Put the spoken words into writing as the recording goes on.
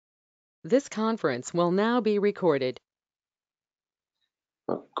This conference will now be recorded.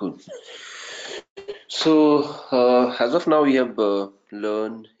 Oh, good. So, as of now, we have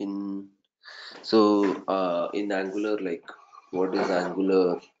learned in Angular, like what is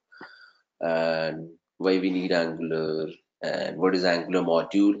Angular and why we need Angular and what is Angular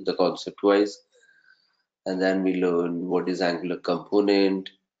module, the concept wise, and then we learn what is Angular component.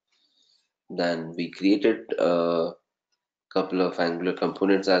 Then we created a couple of Angular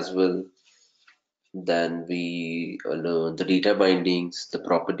components as well. Then we learn the data bindings, the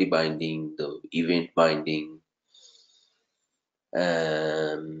property binding, the event binding,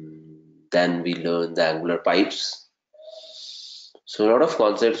 then we learn the Angular pipes. So a lot of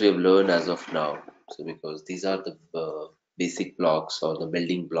concepts we have learned as of now. So because these are the basic blocks or the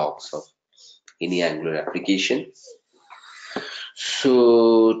building blocks of any Angular application.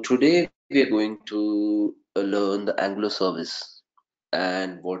 So today we are going to learn the Angular service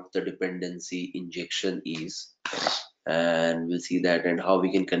and what the dependency injection is, and we'll see that and how we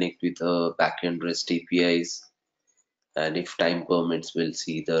can connect with backend REST APIs, and if time permits, we'll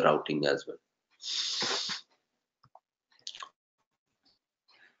see the routing as well.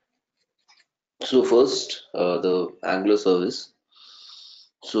 So first, the Angular service.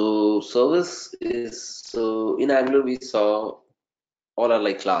 So service is, so in Angular we saw all are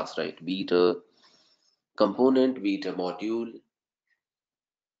like class, right? Be it a component, be it a module,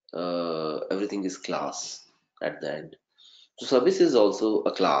 everything is class at the end. So service is also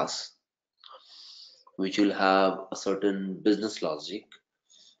a class which will have a certain business logic,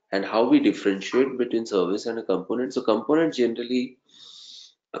 and how we differentiate between service and a component. So component generally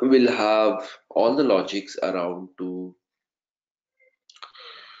will have all the logics around to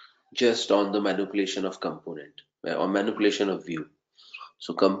just on the manipulation of component or manipulation of view.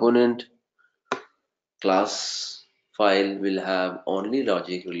 So component class file will have only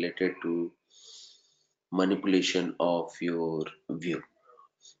logic related to manipulation of your view.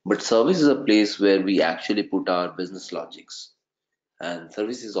 But service is a place where we actually put our business logics. And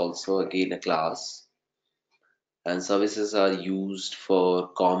service is also again a class. And services are used for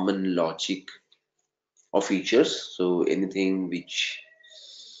common logic or features. So anything which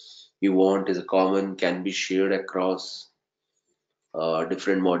you want is a common can be shared across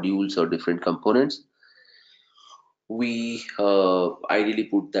different modules or different components. We ideally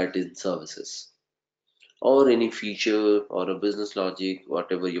put that in services, or any feature or a business logic,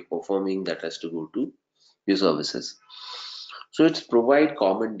 whatever you're performing, that has to go to your services. So it's provide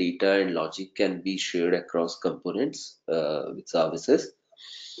common data and logic can be shared across components with services.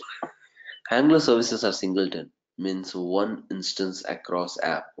 Angular services are singleton, means one instance across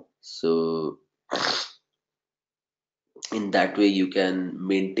app. So in that way you can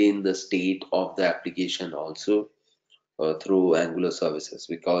maintain the state of the application also through Angular services,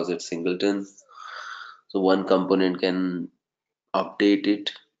 because it's singleton. So one component can update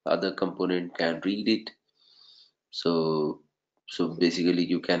it, other component can read it. So basically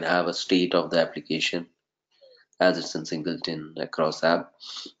you can have a state of the application as it's in singleton across app.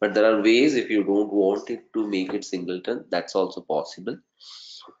 But there are ways, if you don't want it to make it singleton, that's also possible.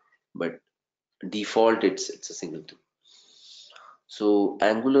 But default it's a singleton. So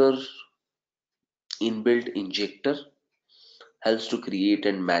Angular inbuilt injector helps to create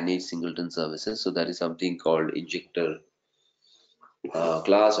and manage singleton services. So there is something called injector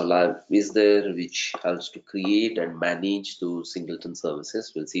class or lab is there, which helps to create and manage those singleton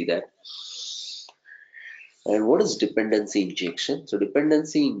services. We'll see that. And what is dependency injection? So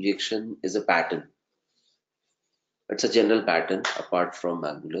dependency injection is a pattern. It's a general pattern apart from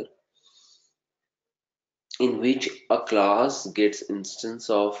Angular, in which a class gets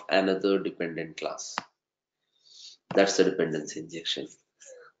instance of another dependent class. That's the dependency injection.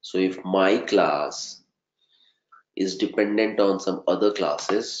 So if my class is dependent on some other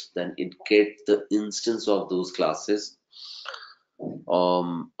classes, then it gets the instance of those classes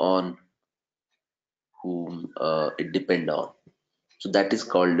on whom it depend on. So that is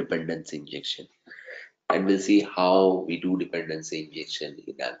called dependency injection. And we'll see how we do dependency injection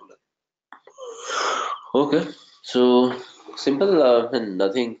in Angular. Okay, so simple and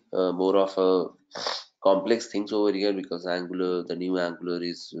nothing more of a complex things over here, because Angular, the new Angular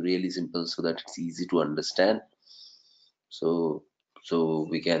is really simple so that it's easy to understand. So so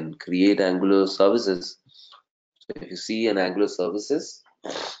we can create Angular services. So if you see an Angular services,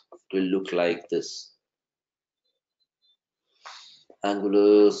 it will look like this.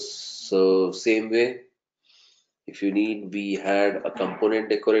 Angular, so same way, if you need, we had a component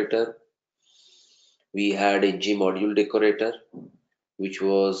decorator, we had a Gmodule decorator, which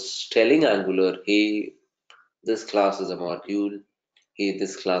was telling Angular, hey, this class is a module.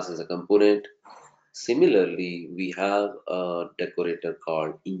 this class is a component. Similarly, we have a decorator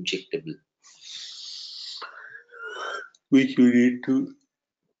called injectable, which you need to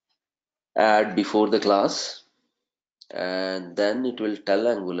add before the class, and then it will tell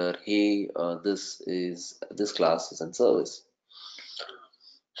Angular, hey, this class is in service.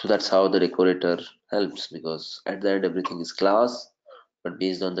 So that's how the decorator helps, because at the end everything is class, but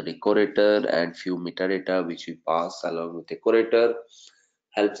based on the decorator and few metadata which we pass along with decorator,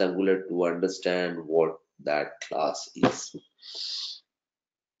 helps Angular to understand what that class is.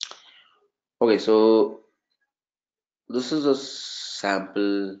 Okay, so this is a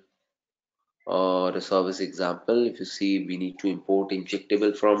sample or a service example. If you see, we need to import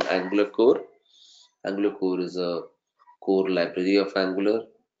injectable from Angular core. Angular core is a core library of Angular,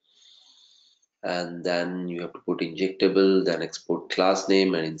 and then you have to put injectable, then export class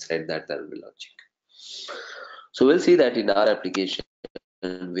name, and inside that there will be logic. So we'll see that in our application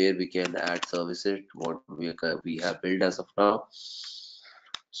where we can add services, what we have built as of now.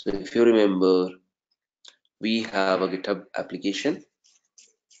 So if you remember, we have a GitHub application,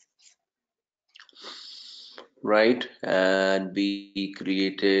 right? And we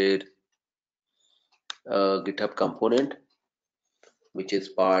created a GitHub component, which is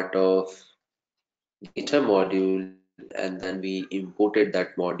part of GitHub module, and then we imported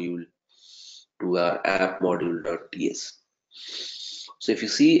that module to our app module.ts. So if you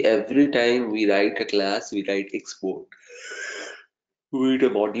see, every time we write a class, we write export, be it a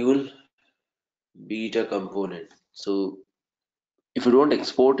module, be it a component. So if you don't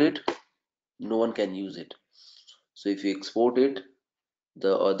export it, no one can use it. So if you export it,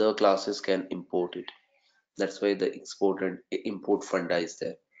 the other classes can import it. That's why the export and import funda is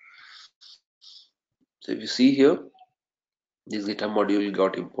there. So if you see here, this GitHub module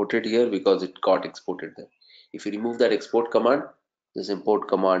got imported here because it got exported there. If you remove that export command, this import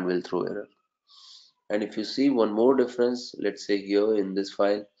command will throw error. And if you see one more difference, let's say here in this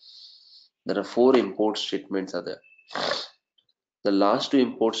file, there are 4 import statements are there. The last 2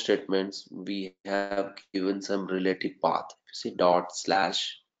 import statements, we have given some relative path. You see dot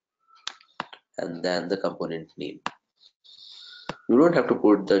slash and then the component name. You don't have to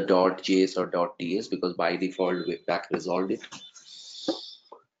put the .js or .ts because by default Webpack resolved it.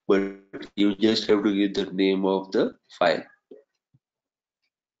 But you just have to give the name of the file.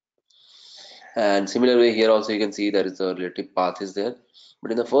 And similarly here also you can see there is a relative path is there.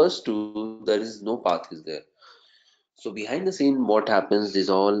 But in the first 2, there is no path is there. So behind the scene, what happens is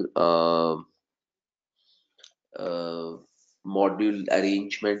all module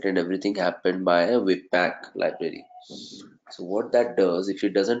arrangement and everything happened by a Webpack library. So what that does, if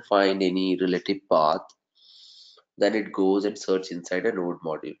it doesn't find any relative path, then it goes and search inside a node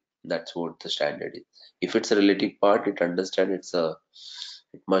module. That's what the standard is. If it's a relative path, it understands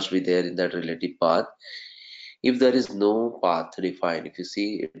it must be there in that relative path. If there is no path defined, if you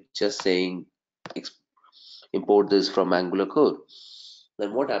see, it's just saying import this from Angular core,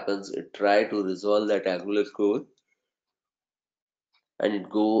 then what happens? It try to resolve that Angular core and it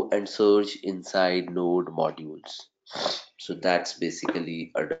go and search inside node modules. So that's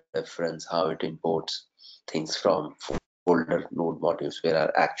basically a difference how it imports things from folder node modules where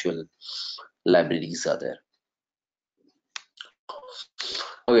our actual libraries are there.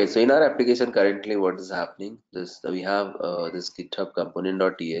 Okay, so in our application currently what is happening, we have this GitHub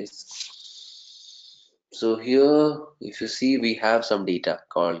component.ts. So here if you see, we have some data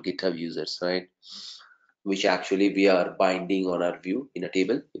called GitHub users, right, which actually we are binding on our view in a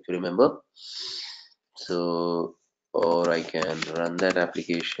table, if you remember. So, or I can run that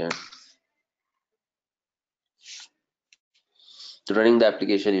application. So running the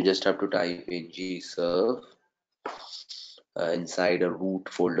application, you just have to type in gserve inside a root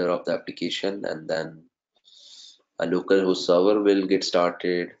folder of the application, and then a localhost server will get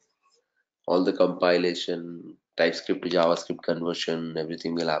started. All the compilation, TypeScript to JavaScript conversion,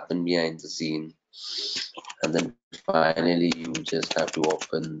 everything will happen behind the scene. And then finally, you just have to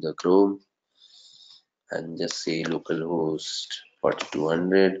open the Chrome and just say localhost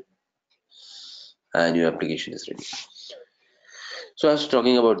 4200, and your application is ready. So I was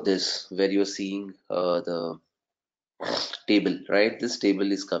talking about this, where you're seeing the table, right? This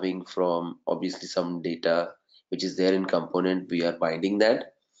table is coming from obviously some data which is there in component. We are binding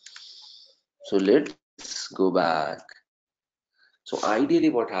that. So let's go back. So ideally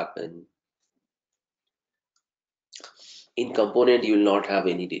what happened, in component you will not have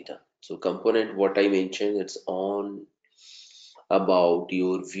any data. So component, what I mentioned, it's on about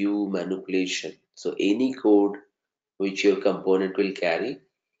your view manipulation. So any code which your component will carry,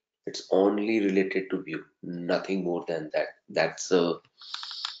 It's only related to view, nothing more than that. That's a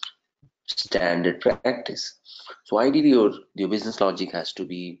standard practice. So ideally, your business logic has to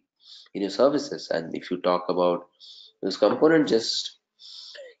be in your services. And if you talk about this component, just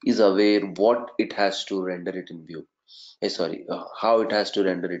is aware what it has to render it in view. How it has to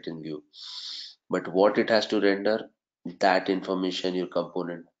render it in view. But what it has to render, that information your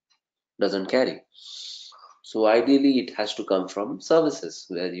component doesn't carry. So ideally, it has to come from services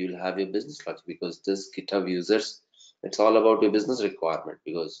where you'll have your business logic, because this GitHub users, it's all about your business requirement.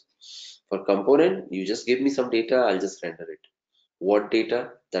 Because for component, you just give me some data, I'll just render it. What data?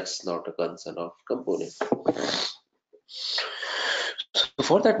 That's not a concern of component. So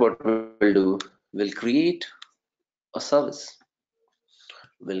for that, what we'll do, we'll create a service.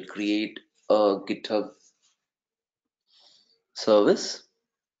 We'll create a GitHub service,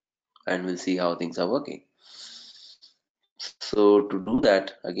 and we'll see how things are working. So to do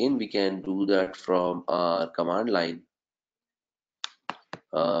that, again, we can do that from our command line,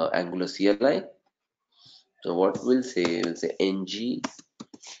 Angular CLI. So what we'll say ng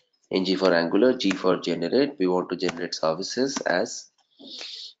for Angular, G for generate. We want to generate services as,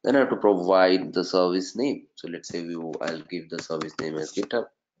 then I have to provide the service name. So let's say I'll give the service name as GitHub.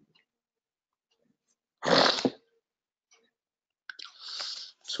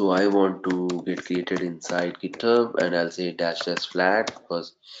 So I want to get created inside GitHub, and I'll say dash dash flat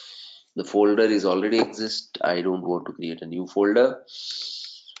because the folder is already exist. I don't want to create a new folder.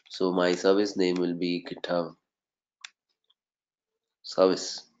 So my service name will be GitHub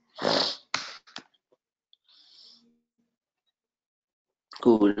service.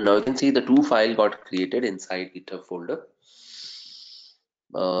 Cool. Now you can see the two file got created inside GitHub folder.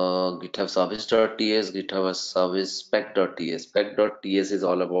 GitHub service.ts, GitHub service spec.ts. Spec.ts is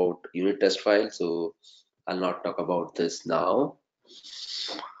all about unit test file, so I'll not talk about this now.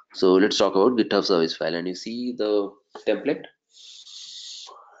 So let's talk about GitHub service file, and you see the template.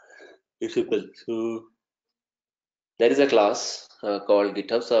 It's simple. So there is a class called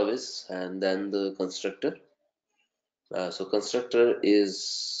GitHub service, and then the constructor. So constructor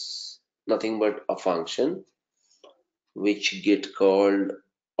is nothing but a function which get called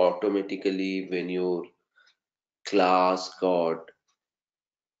automatically when your class got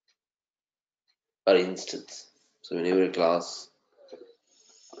an instance. So whenever a class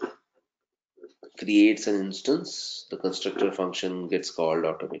creates an instance, the constructor function gets called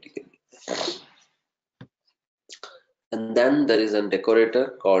automatically. And then there is a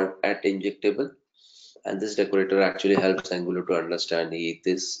decorator called @injectable, and this decorator actually helps Angular to understand if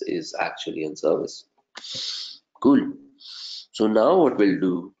this is actually in service. Cool. So now what we'll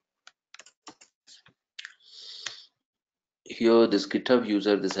do here, this GitHub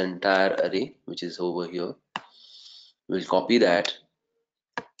user, this entire array which is over here, we'll copy that.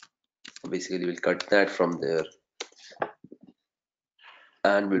 Basically, we'll cut that from there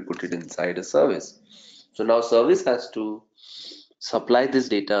and we'll put it inside a service. So now service has to supply this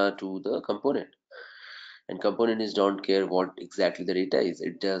data to the component, and component is don't care what exactly the data is.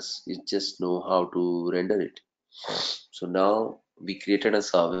 It just know how to render it. So now we created a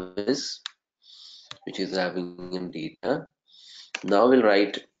service which is having in data. Now we'll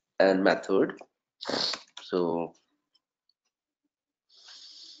write a method. So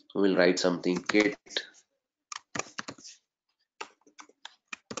we'll write something get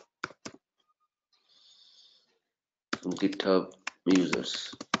GitHub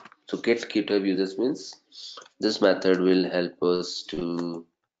users. So get GitHub users means this method will help us to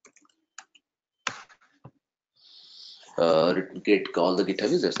get all the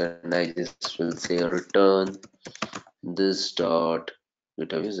GitHub users, and I just will say return this dot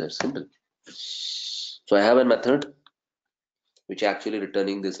GitHub user. Simple. So I have a method which actually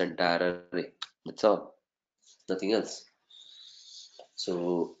returning this entire array. That's all, nothing else.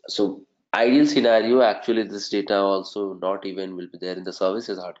 So ideal scenario, actually this data also not even will be there in the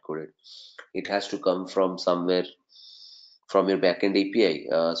services hard coded. It has to come from somewhere from your backend API.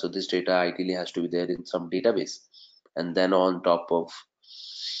 So this data ideally has to be there in some database, and then on top of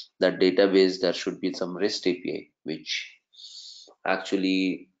that database there should be some REST API which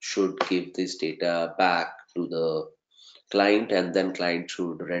actually should give this data back to the client, and then client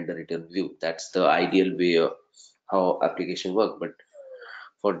should render it in view. That's the ideal way of how application work. But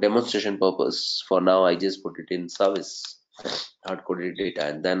for demonstration purpose, for now I just put it in service hard coded data,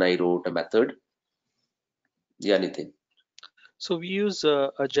 and then I wrote a method. Yeah, Nitin. So we use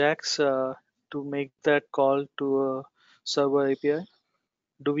Ajax to make that call to a server API.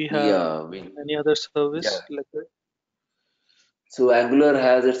 Do we have Yeah, any other yeah. service like that? So Angular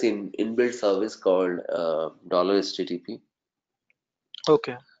has its inbuilt service called $HTTP.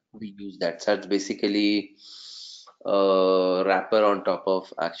 Okay. we use that. So that's basically a wrapper on top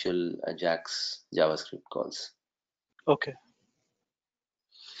of actual Ajax JavaScript calls. Okay.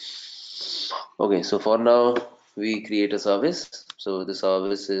 Okay, so for now we create a service. So the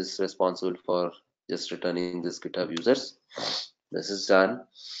service is responsible for just returning this GitHub users. This is done.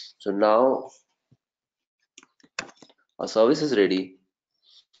 So now our service is ready,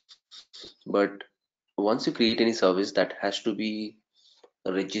 but once you create any service, that has to be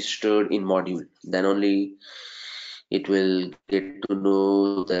registered in module. Then only it will get to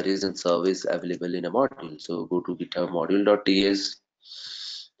know there is a service available in a module. So go to GitHub module.ts,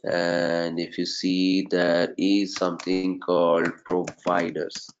 and if you see there is something called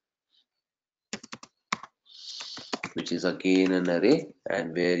providers, which is again an array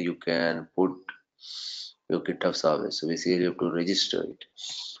and where you can put your GitHub service. So basically you have to register it,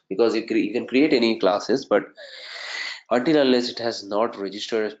 because you can create any classes, but until unless it has not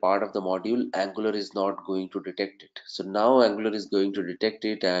registered as part of the module, Angular is not going to detect it. So now Angular is going to detect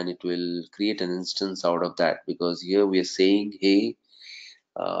it and it will create an instance out of that, because here we are saying, hey,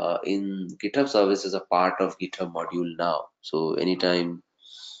 in GitHub service is a part of GitHub module now. So anytime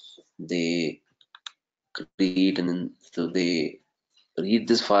they create so they read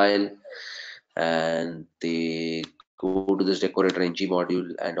this file and they go to this decorator ng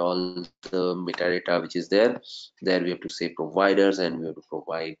module and all the metadata which is there we have to say providers, and we have to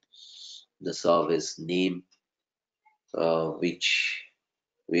provide the service name which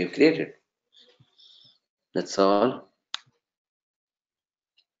we have created. That's all.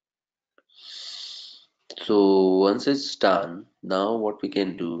 So once it's done, now what we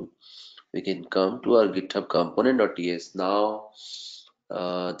can do, we can come to our GitHub component.ts. Now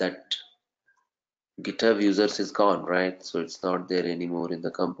that GitHub users is gone, right? So it's not there anymore in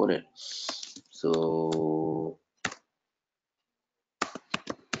the component. So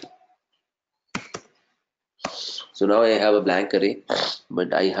now I have a blank array,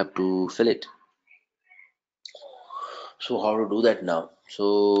 but I have to fill it. So how to do that now?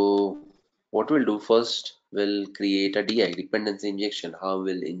 So what we'll do first, we'll create a DI, dependency injection. How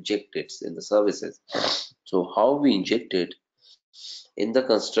we'll inject it in the services. So how we inject it in the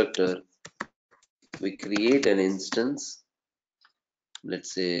constructor, we create an instance.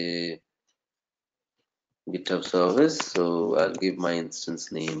 Let's say GitHub service. So I'll give my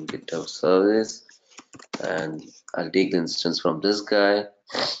instance name GitHub service, and I'll take the instance from this guy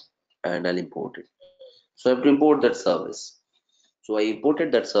and I'll import it. So I have to import that service. So I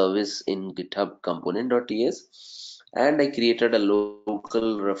imported that service in GitHub component.ts, and I created a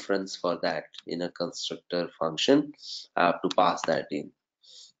local reference for that in a constructor function. I have to pass that in.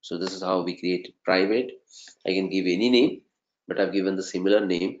 So this is how we create it. Private. I can give any name, but I've given the similar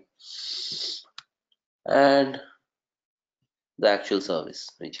name, and the actual service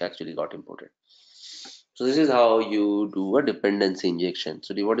which actually got imported. So this is how you do a dependency injection.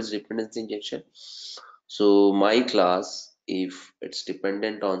 So what is dependency injection? So my class, if it's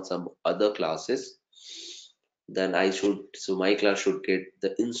dependent on some other classes, then my class should get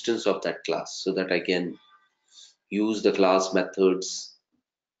the instance of that class so that I can use the class methods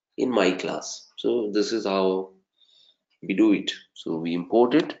in my class. So this is how we do it. So we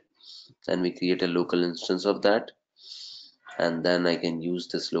import it and we create a local instance of that, and then I can use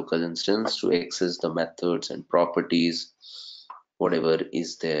this local instance to access the methods and properties, whatever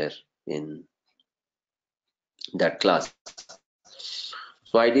is there in that class.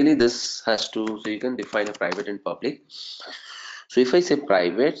 So ideally this has to, so you can define a private and public. So if I say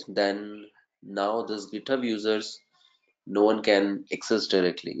private, then now this GitHub users, no one can access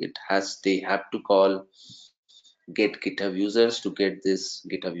directly. They have to call get GitHub users to get this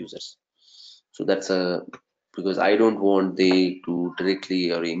GitHub users. So that's because I don't want they to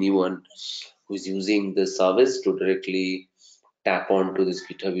directly, or anyone who's using the service to directly tap onto this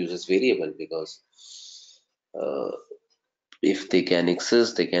GitHub users variable, because uh, if they can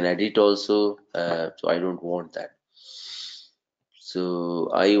access, they can edit also. So I don't want that. So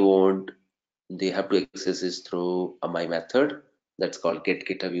I want they have to access this through my method that's called get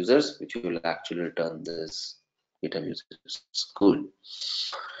GitHub users, which will actually return this GitHub users. Cool.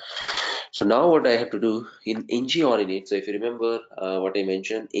 So now what I have to do in ng on init. So if you remember what I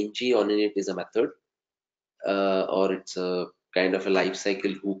mentioned, ng on init is a method, or it's a kind of a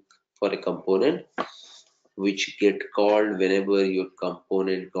lifecycle hook for a component which get called whenever your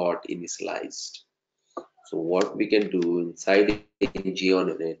component got initialized. So what we can do inside ng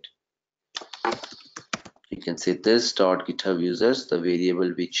on init, you can say this dot GitHub users, the variable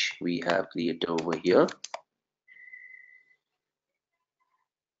which we have created over here.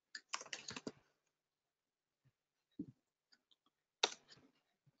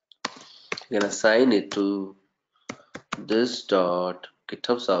 I'm gonna assign it to this dot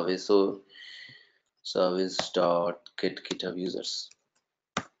GitHub service. So service dot get GitHub users.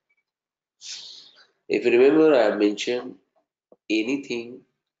 If you remember, I have mentioned anything,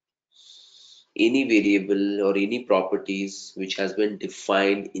 any variable or any properties which has been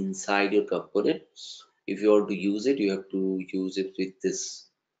defined inside your component. If you want to use it, you have to use it with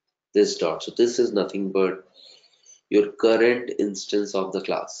this dot. So this is nothing but your current instance of the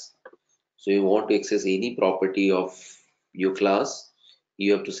class. So you want to access any property of your class,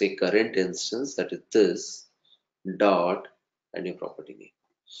 you have to say current instance, that is this dot and your property name.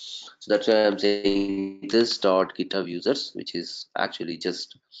 So that's why I'm saying this dot GitHub users, which is actually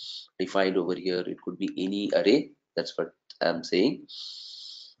just defined over here. It could be any array. That's what I'm saying.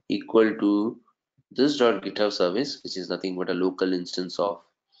 Equal to this dot GitHub service, which is nothing but a local instance of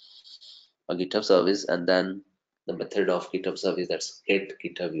a GitHub service, and then the method of GitHub service, that's get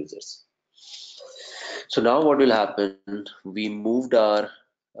GitHub users. So now what will happen? We moved our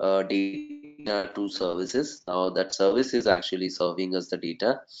data to services. Now that service is actually serving us the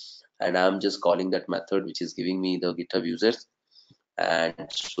data, and I'm just calling that method which is giving me the GitHub users and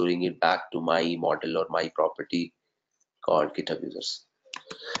storing it back to my model or my property called GitHub users.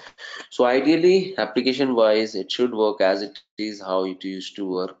 So ideally, application wise, it should work as it is how it used to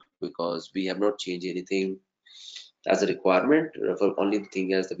work, because we have not changed anything as a requirement. Only the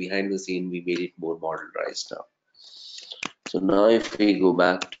thing as the behind the scene, we made it more modularized now. So now if we go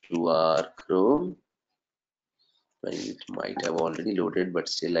back to our Chrome, it might have already loaded, but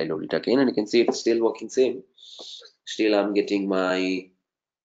still I load it again, and you can see it's still working same. Still I'm getting my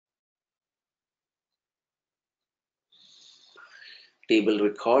table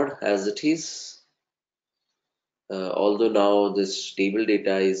record as it is. Although now this table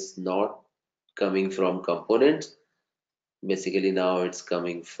data is not coming from components, basically now it's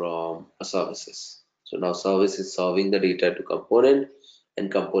coming from a services. So now service is serving the data to component,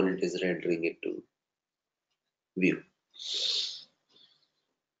 and component is rendering it to view.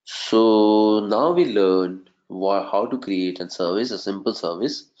 So now we learned how to create a service, a simple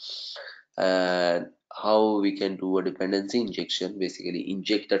service, and how we can do a dependency injection, basically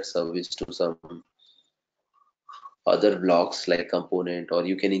inject that service to some other blocks like component, or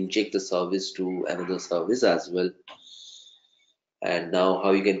you can inject the service to another service as well. And now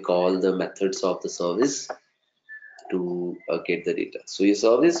how you can call the methods of the service to get the data. So your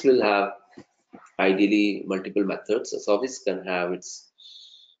service will have ideally multiple methods. A service can have its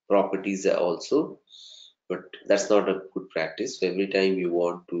properties also, but that's not a good practice. So every time you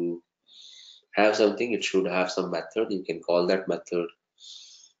want to have something, it should have some method. You can call that method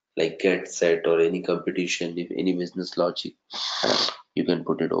like get, set, or any competition. If any business logic, you can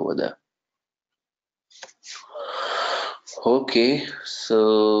put it over there. Okay,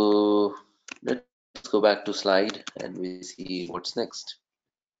 so let's go back to slide and we see what's next.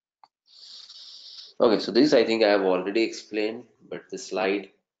 Okay, so this I think I have already explained, but the slide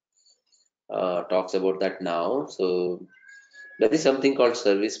talks about that now. So there is something called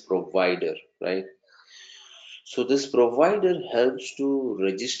service provider, right? So this provider helps to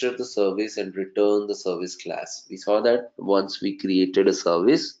register the service and return the service class. We saw that once we created a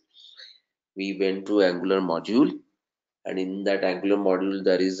service, we went to Angular module, and in that Angular module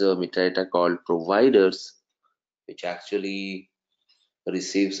there is a metadata called providers, which actually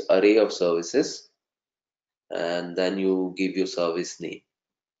receives array of services, and then you give your service name.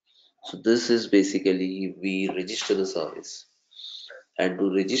 So this is basically we register the service, and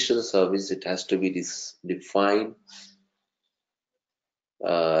to register the service it has to be defined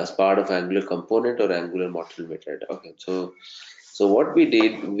as part of Angular component or Angular module metadata. Okay, so what we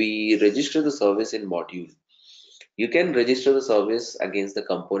did, we register the service in module. You can register the service against the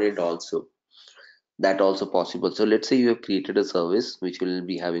component also. That also possible. So let's say you have created a service which will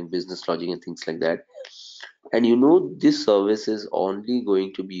be having business logic and things like that, and you know this service is only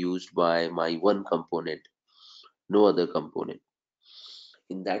going to be used by my one component, no other component.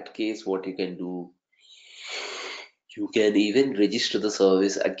 In that case, what you can do, you can even register the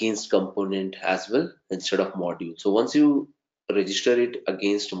service against component as well instead of module. So once you register it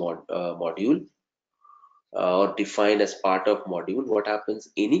against module or defined as part of module, what happens,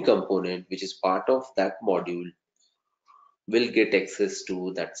 any component which is part of that module will get access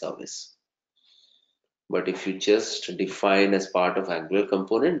to that service. But if you just define as part of Angular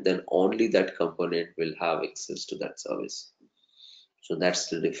component, then only that component will have access to that service. So that's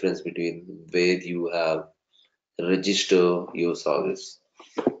the difference between where you have register your service.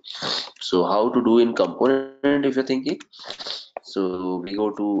 So how to do in component if you're thinking? So we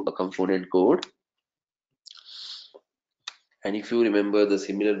go to a component code, And if you remember the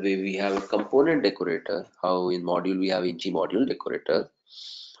similar way, we have a component decorator, how in module we have ng module decorator.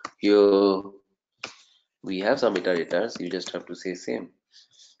 Here we have some metadata, you just have to say same.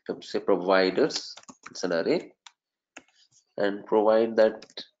 You have to say providers, it's an array, and provide that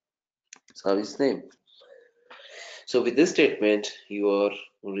service name. So with this statement, you are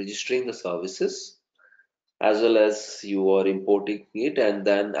registering the services as well as you are importing it, and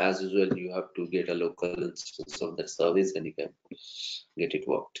then as usual you have to get a local instance of that service and you can get it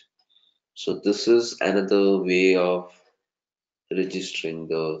worked. So this is another way of registering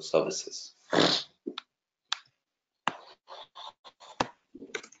the services.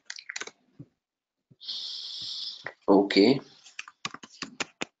 Okay,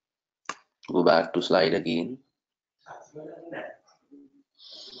 go back to slide again.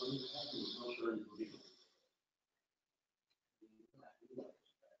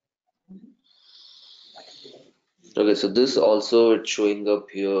 Okay, so this also it's showing up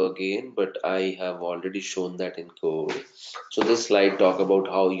here again, but I have already shown that in code. So this slide talk about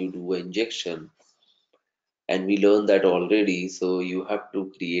how you do injection, and we learned that already. So you have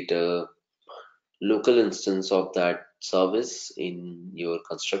to create a local instance of that service in your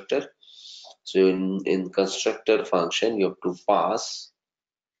constructor. So in constructor function, you have to pass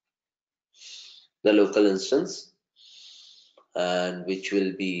the local instance, and which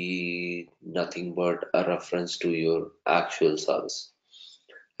will be nothing but a reference to your actual service.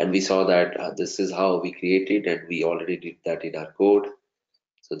 And we saw that this is how we created, and we already did that in our code.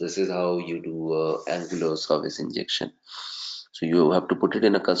 So this is how you do Angular service injection. So you have to put it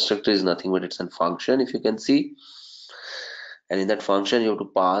in a constructor, is nothing but it's a function, if you can see. And in that function, you have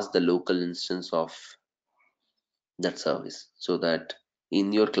to pass the local instance of that service so that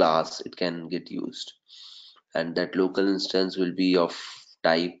in your class it can get used. And that local instance will be of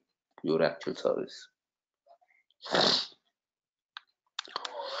type your actual service.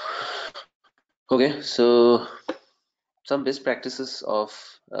 Okay, so some best practices of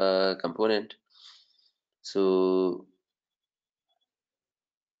component. So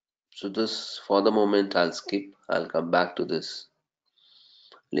this for the moment I'll skip. I'll come back to this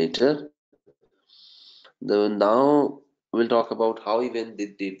later. Now we'll talk about how even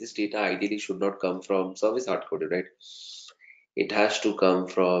this data ideally should not come from service hardcoded, right? It has to come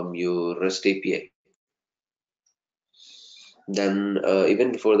from your REST API. Then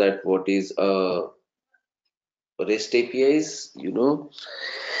even before that, what is REST APIs?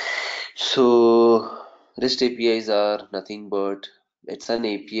 So REST APIs are nothing but it's an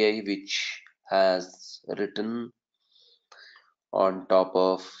API which has written on top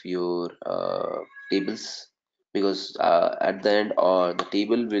of your tables, because at the end or the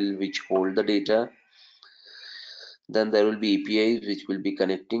table will which hold the data, then there will be APIs which will be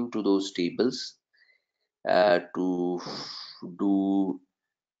connecting to those tables to do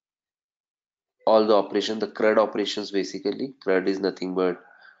all the operation, the CRUD operations. Basically CRUD is nothing but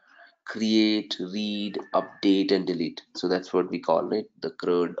create, read, update and delete. So that's what we call it, the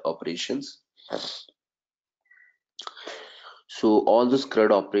CRUD operations. So all those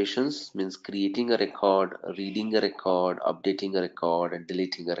CRUD operations means creating a record, reading a record, updating a record and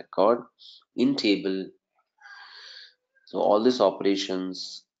deleting a record in table. So all these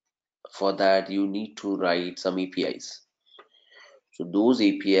operations, for that you need to write some APIs. So those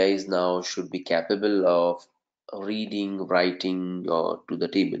APIs now should be capable of reading, writing to the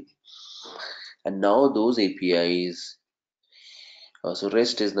table. And now those APIs, so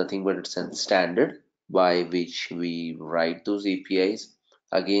REST is nothing but it's a standard by which we write those APIs.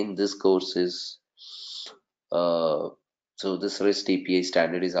 Again, this course is so this REST API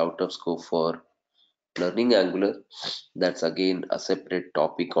standard is out of scope for learning Angular. That's again a separate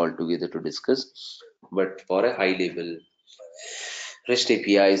topic altogether to discuss. But for a high level, REST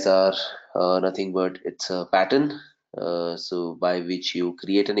APIs are nothing but it's a pattern. So by which you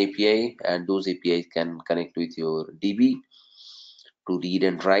create an API and those APIs can connect with your DB to read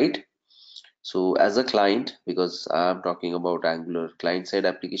and write. So as a client, because I'm talking about Angular client-side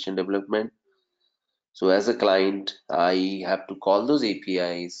application development, so as a client, I have to call those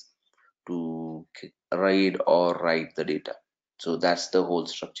APIs to read or write the data. So that's the whole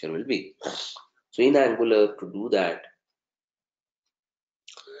structure will be. So in Angular, to do that,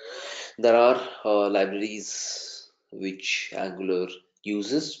 there are libraries which Angular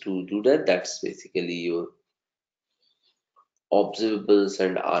uses to do that. That's basically your observables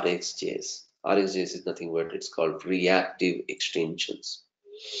and RxJS. RxJS is nothing but it's called reactive extensions.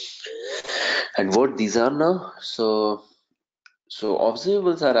 And what these are now? So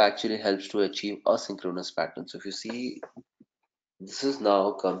observables are actually helps to achieve asynchronous patterns. So if you see, this is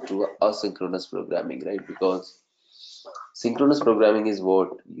now come to asynchronous programming, right? Because Synchronous programming is what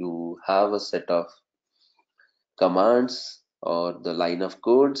you have a set of commands or the line of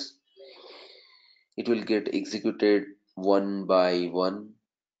codes. It will get executed one by one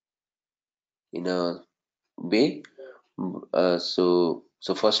in a way. So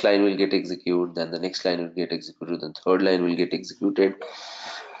first line will get executed, then the next line will get executed, then third line will get executed,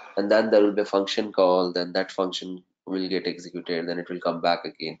 and then there will be a function call, then that function will get executed, then it will come back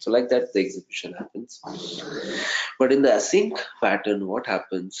again. So like that the execution happens. But in the async pattern, what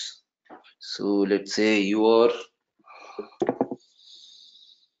happens? So let's say you are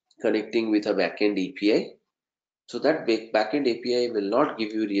connecting with a backend API. So that backend API will not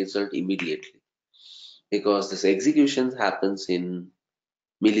give you result immediately because this execution happens in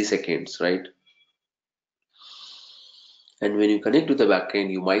milliseconds, right? And when you connect to the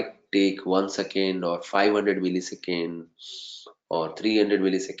backend, you might take 1 second or 500 millisecond or 300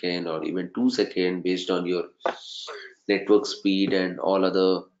 millisecond or even 2 second based on your network speed and all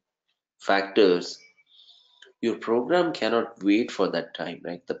other factors. Your program cannot wait for that time,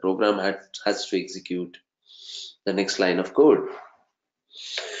 right? The program has to execute the next line of code.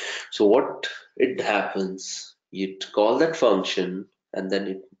 So what it happens, you call that function and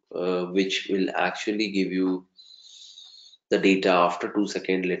then which will actually give you the data after 2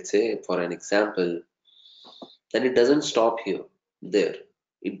 seconds, let's say for an example. Then it doesn't stop here, there.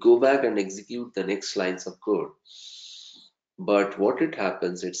 It go back and execute the next lines of code. But what it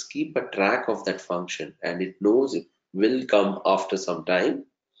happens, it's keep a track of that function and it knows it will come after some time.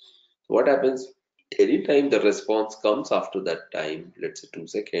 What happens, anytime the response comes after that time, let's say 2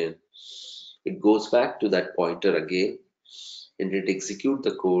 seconds, it goes back to that pointer again and it execute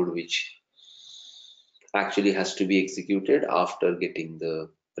the code which actually has to be executed after getting the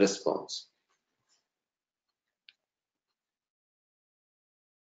response.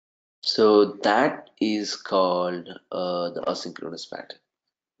 So that is called the asynchronous pattern,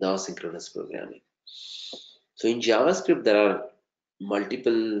 the asynchronous programming. So in JavaScript, there are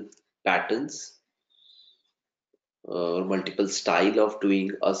multiple patterns or multiple style of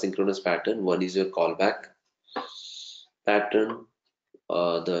doing asynchronous pattern. One is your callback pattern,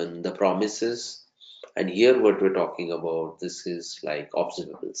 then the promises, and here what we're talking about, this is like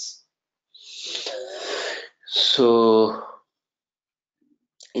observables. So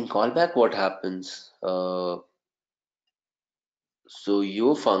in callback, what happens? So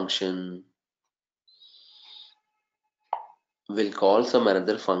your function will call some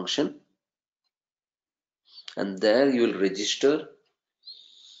another function and there you will register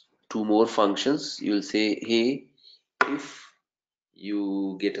two more functions. You will say, hey, if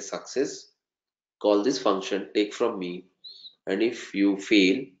you get a success, call this function, take from me, and if you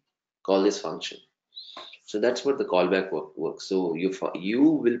fail, call this function. So that's what the callback works. So you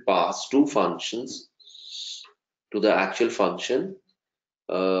will pass two functions to the actual function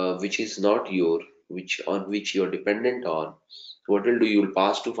which is not your, which you're dependent on. So what will do, you'll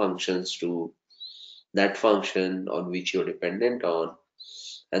pass two functions to that function on which you're dependent on,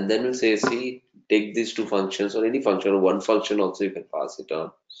 and then we'll say, see, take these two functions or any function or one function also you can pass it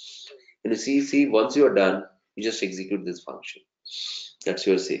on. And you see, once you're done, you just execute this function. That's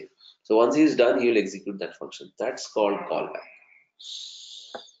your say. So once he's done, he will execute that function. That's called callback.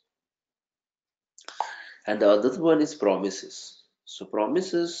 And the other one is promises. So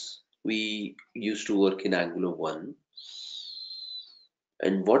promises, we used to work in Angular 1.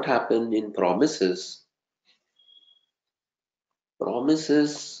 And what happened in promises,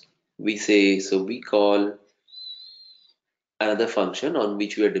 we say, so we call another function on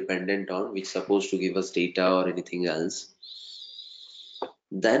which we are dependent on, which is supposed to give us data or anything else.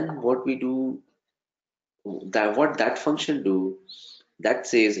 Then what we do, what that function do, that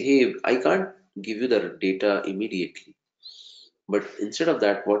says, hey, I can't give you the data immediately, but instead of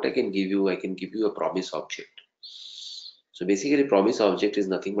that, what I can give you, I can give you a promise object. So basically promise object is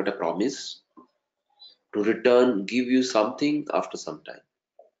nothing but a promise to return, give you something after some time.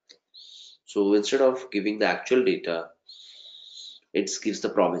 So instead of giving the actual data, it gives the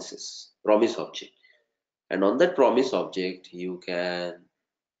promise object, and on that promise object you can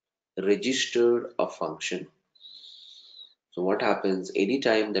register a function. So what happens,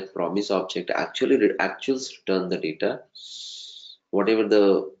 anytime that promise object actually return the data, whatever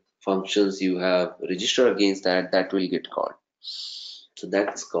the functions you have registered against that, that will get called. So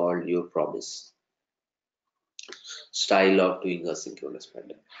that's called your promise style of doing asynchronous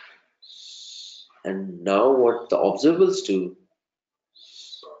pattern. And now what the observables do,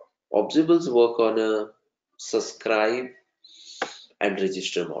 observables work on a subscribe and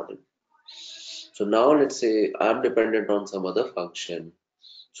register model. So now let's say I'm dependent on some other function,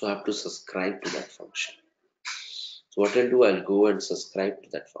 so I have to subscribe to that function. So what I'll do, I'll go and subscribe to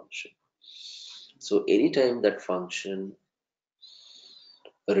that function. So anytime that function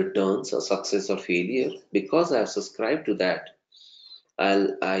returns a success or failure, because I have subscribed to that,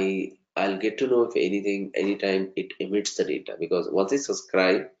 I'll get to know if anytime it emits the data, because once I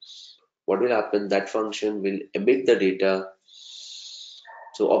subscribe, what will happen, that function will emit the data.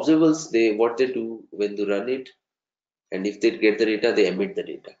 So observables, what they do when they run it, and if they get the data, they emit the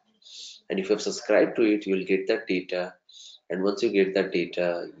data. And if you have subscribed to it, you will get that data. And once you get that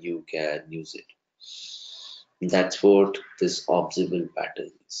data, you can use it. That's what this observable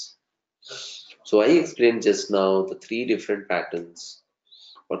pattern is. So I explained just now the three different patterns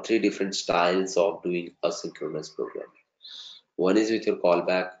or three different styles of doing asynchronous programming. One is with your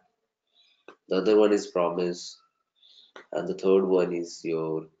callback, the other one is promise, and the third one is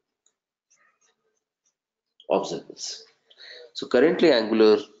your observables. So currently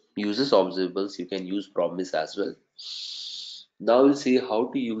Angular uses observables. You can use promise as well. Now we'll see how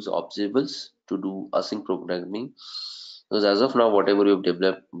to use observables to do async programming. Because as of now, whatever we've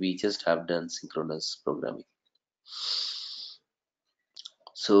developed, we just have done synchronous programming.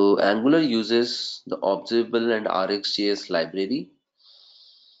 So Angular uses the observable and RxJS library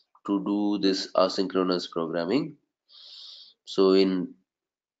to do this asynchronous programming. So in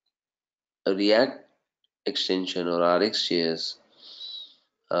a React extension or RxJS,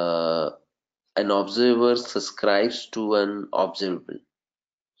 uh, an observer subscribes to an observable.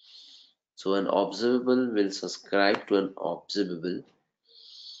 So an observable will subscribe to an observable,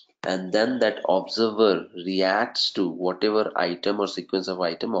 and then that observer reacts to whatever item or sequence of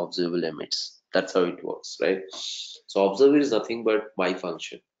item observable emits. That's how it works, right? So observer is nothing but my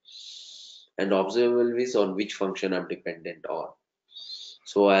function, and observable is on which function I'm dependent on.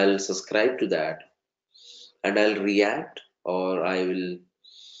 So I'll subscribe to that, and I'll react, or I will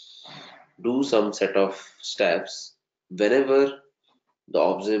do some set of steps whenever the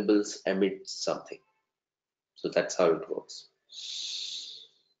observables emit something. So that's how it works.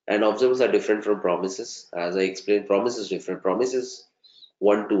 And observables are different from promises. As I explained, promise is different. Promise is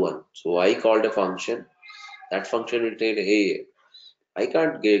one-to-one. So I called a function. That function will tell, hey, I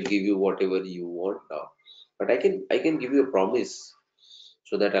can't give you whatever you want now, but I can give you a promise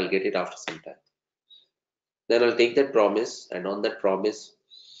so that I'll get it after some time. Then I'll take that promise, and on that promise,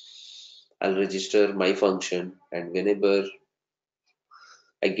 I'll register my function, and whenever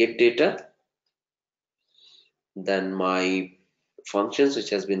I get data, then my functions which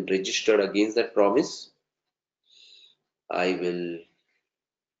has been registered against that promise, I'll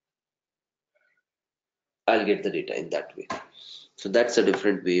get the data in that way. So that's a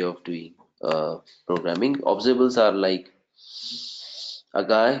different way of doing programming. Observables are like a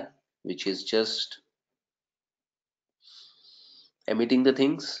guy which is just emitting the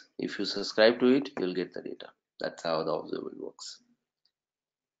things. If you subscribe to it, you'll get the data. That's how the observable works.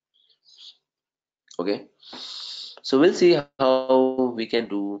 Okay, so we'll see how we can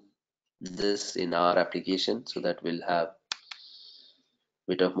do this in our application so that we'll have a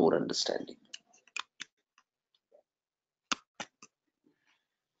bit of more understanding.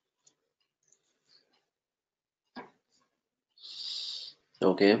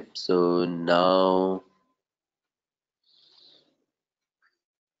 Okay, so now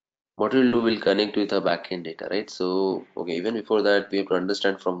what we'll do, we'll connect with a backend data, right? So okay, even before that, we have to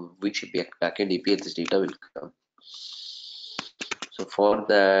understand from which backend API this data will come. So for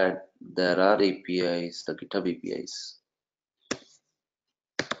that, there are APIs, the GitHub APIs.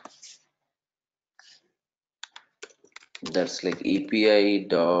 That's like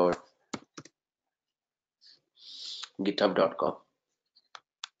api.github.com.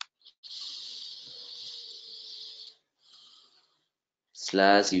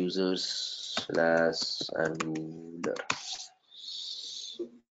 /users/Angular.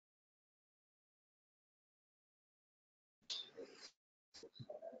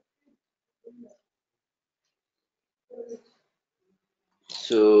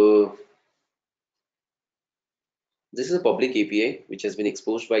 So this is a public API which has been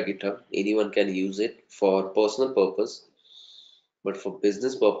exposed by GitHub. Anyone can use it for personal purpose, but for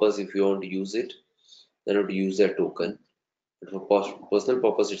business purpose, if you want to use it, then you have to use their token. But for personal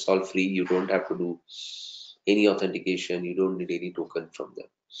purpose, it's all free. You don't have to do any authentication. You don't need any token from them.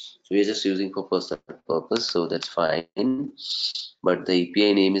 So we're just using for personal purpose, so that's fine. But the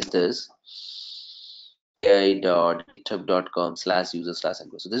API name is this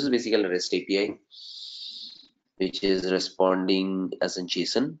api.github.com/user/angular. So this is basically a REST API which is responding as in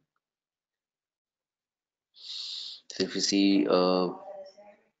JSON. So if you see,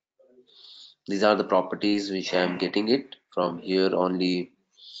 these are the properties which I am getting it from here. Only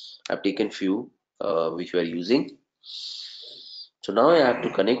I've taken few which we are using. So now I have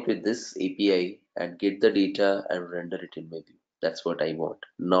to connect with this API and get the data and render it in my view. That's what I want,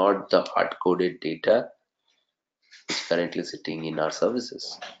 not the hard-coded data which currently sitting in our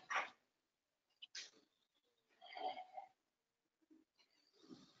services.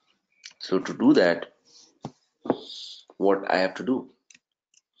 So to do that, what I have to do?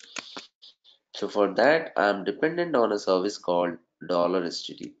 So for that, I'm dependent on a service called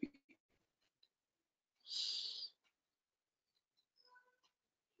 $HTTP.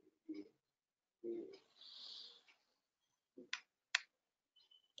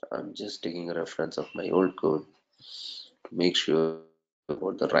 I'm just taking a reference of my old code to make sure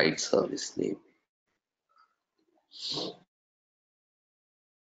about the right service name.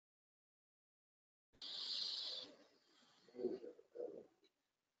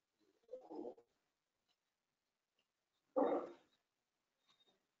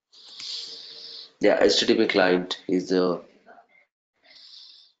 Yeah, HTTP client is a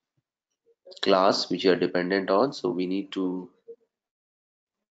class which you are dependent on, so we need to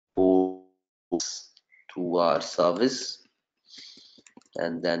go to our service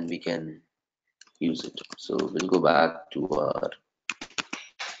and then we can use it. So we'll go back to our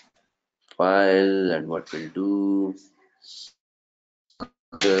file, and what we'll do,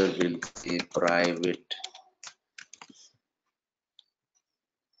 we'll say private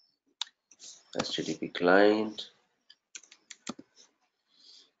HTTP client.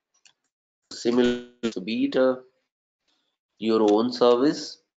 Similar, so be it your own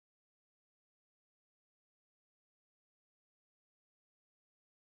service,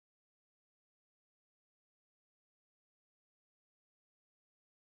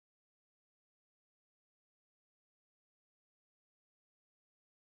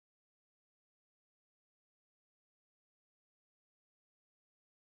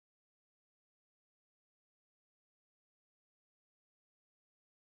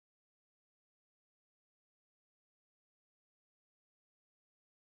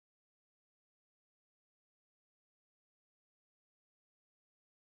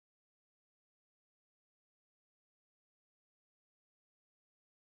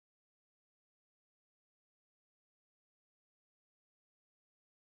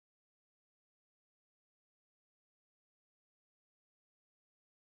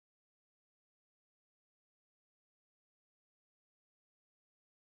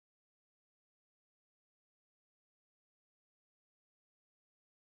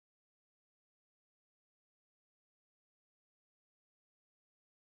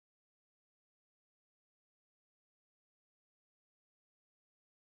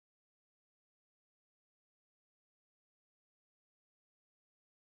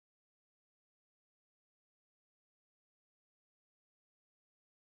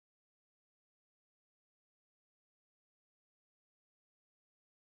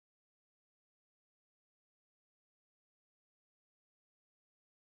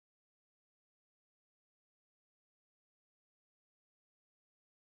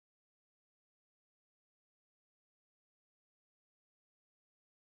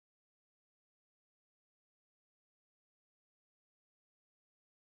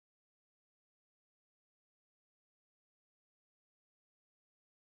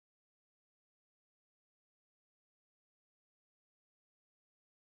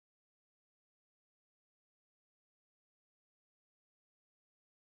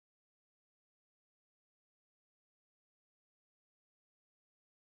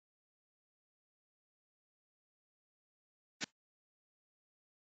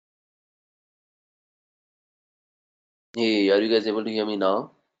 hey, are you guys able to hear me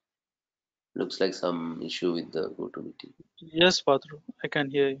now? Looks like some issue with the GoToMeeting. Yes, Padru, I can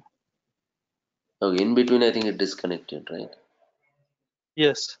hear you. Okay, in between I think it disconnected, right?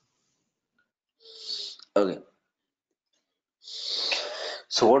 Yes. Okay.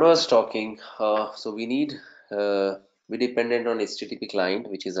 So what I was talking, so we dependent on HTTP client,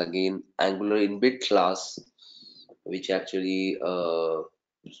 which is again Angular inbuilt class, which actually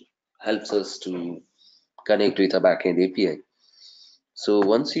helps us to connect with a backend API. So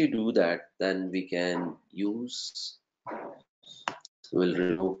once you do that, then we can use, we'll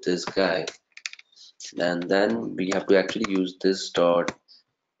remove this guy, and then we have to actually use this dot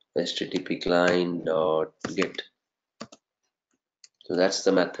HTTP client dot get. So that's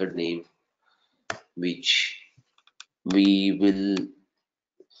the method name which we will.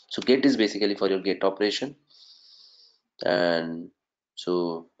 So get is basically for your get operation, and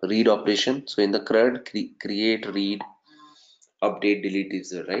so read operation. So in the CRUD, create, read, update, delete is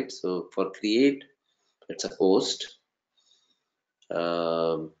there, right? So for create, it's a post.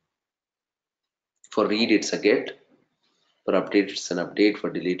 Um, for read, it's a get. For update, it's an update. For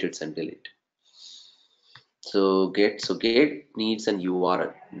delete, it's an delete. So get needs an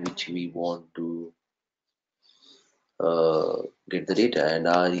URL which we want to get the data, and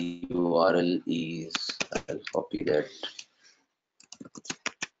our URL is, I'll copy that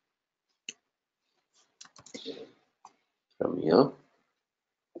from here.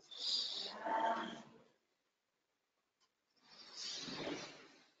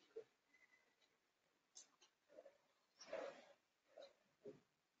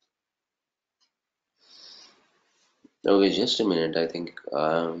 Okay, just a minute. I think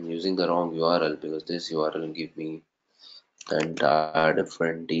I'm using the wrong URL because this URL will give me the entire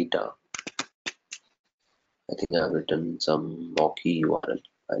different data. I think I've written some mocky URL.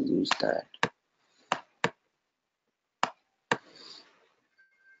 I'll use that.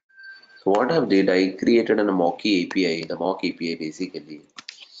 So what I've did, I created a mocky API, the mock API basically.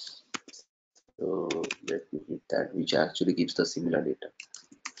 So let me hit that, which actually gives the similar data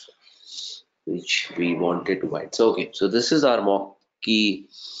which we wanted to bind. So okay, so this is our mock key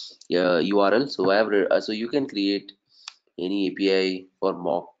URL. So I have so you can create any API for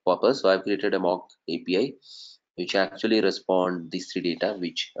mock purpose. So I've created a mock API which actually respond these three data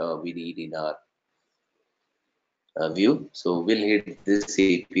which we need in our view. So we'll hit this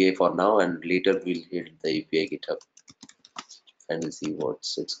API for now, and later we'll hit the API GitHub and we'll see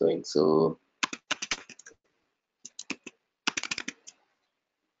what's it's going. So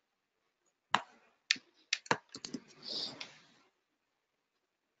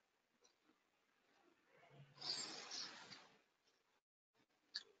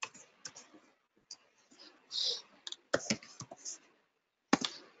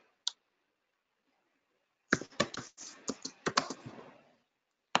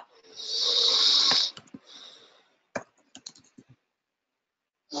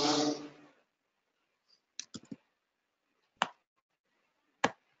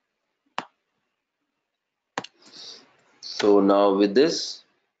now with this,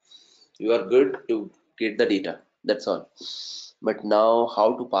 you are good to get the data. That's all. But now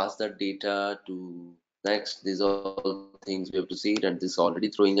how to pass that data to next? These are all things we have to see, and this is already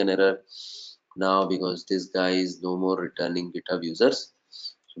throwing an error now because this guy is no more returning GitHub users.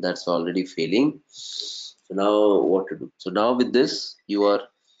 So that's already failing. So now what to do? So now with this, you'll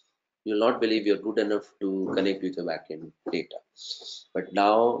not believe you're good enough to connect with the backend data. But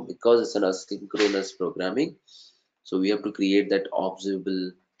now because it's an asynchronous programming, so we have to create that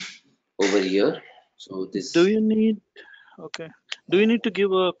observable over here. So Do this, you need okay? Do you need to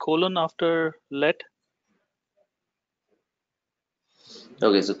give a colon after let?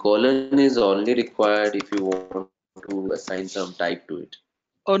 okay, so colon is only required if you want to assign some type to it.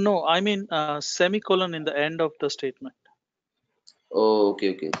 Oh no, I mean semicolon in the end of the statement. Oh,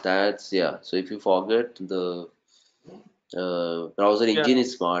 okay, that's yeah. So if you forget, the browser Yeah. engine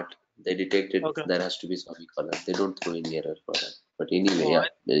is smart. They detect it. Okay. There has to be semicolon. They don't throw any error for that. But anyway, Oh,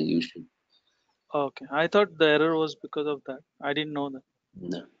 yeah, you should. okay. I thought the error was because of that. I didn't know that.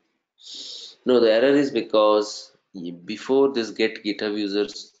 No, no, the error is because before this get GitHub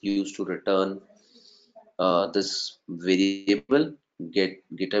users used to return this variable get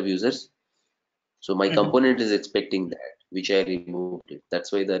GitHub users. So my Mhm. component is expecting that, which I removed it.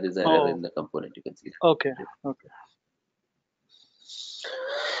 That's why there is error in the Oh, component. You can see okay. that. Okay.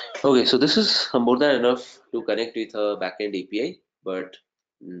 Okay, so this is more than enough to connect with a backend API, but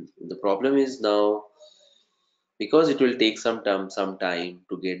the problem is now because it will take some time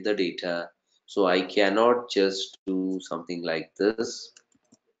to get the data, so I cannot just do something like this.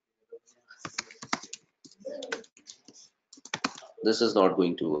 This is not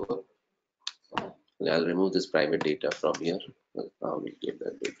going to work. I'll remove this private data from here. Now we'll get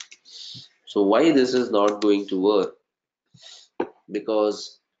that data. So why this is not going to work?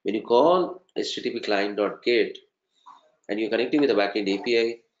 Because when you call http client.get and you're connecting with a backend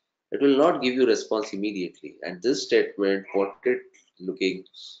API, it will not give you response immediately. And this statement, what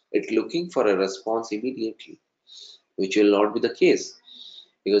it's looking for a response immediately, which will not be the case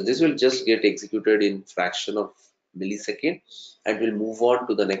because this will just get executed in fraction of millisecond and will move on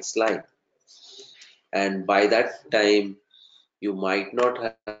to the next line. And by that time, you might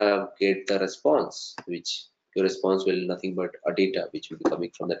not have get the response, which your response will nothing but a data which will be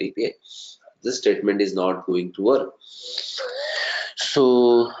coming from that API. This statement is not going to work.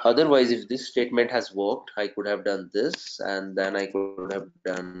 So otherwise, if this statement has worked, I could have done this, and then I could have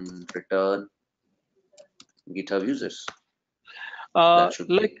done return GitHub users. That should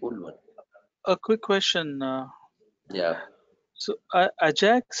be a Like cool one. a quick question. Yeah. So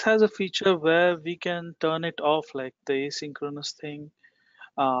Ajax has a feature where we can turn it off, like the asynchronous thing.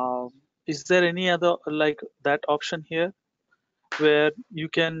 Is there any other like that option here? where you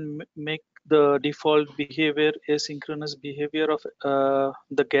can make the default behavior asynchronous behavior of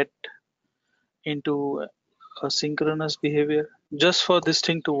the get into a synchronous behavior just for this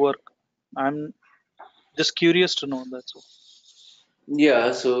thing to work. I'm just curious to know, that's all.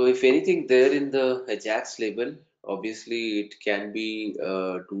 Yeah, so if anything there in the Ajax label, obviously it can be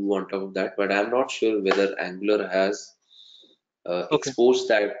do on top of that, but I'm not sure whether Angular has Okay, exposed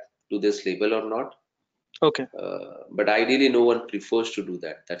that to this label or not. okay, But ideally, no one prefers to do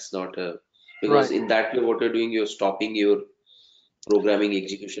that. That's not a because right, in that way, what you're doing, you're stopping your programming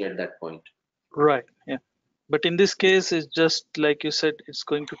execution at that point. right, yeah. But in this case, it's just like you said, it's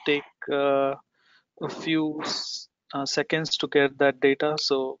going to take a few seconds to get that data.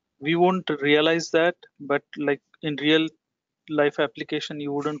 So we won't realize that, but like in real life application,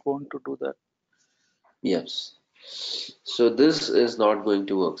 you wouldn't want to do that. Yes. So this is not going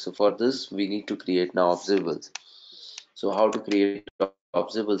to work. So for this, we need to create now observables. So how to create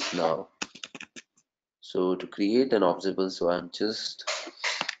observables now? So to create an observable, so I'm just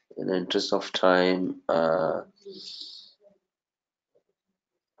in the interest of time,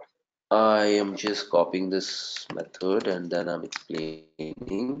 I am just copying this method and then I'm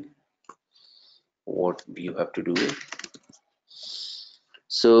explaining what you have to do.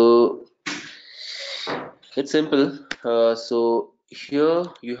 So it's simple. So here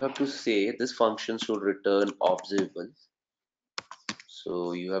you have to say this function should return observable.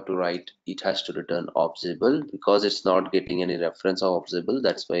 So you have to write it has to return observable because it's not getting any reference of observable.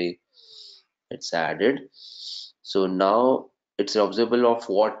 That's why it's added. So now it's observable of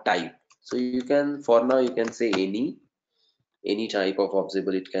what type. So you can for now you can say any type of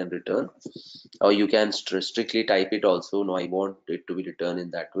observable it can return, or you can strictly type it also. No, I want it to be returned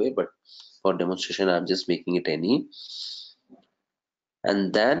in that way, but for demonstration I'm just making it any.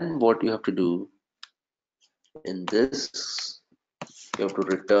 And then what you have to do in this, you have to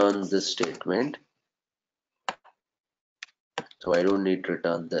return this statement. So I don't need to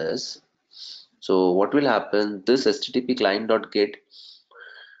return this. So what will happen, this http client.get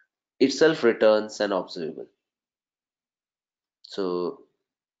itself returns an observable. So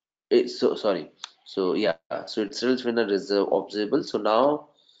it's so sorry. So yeah, so itself in a reserve observable. So now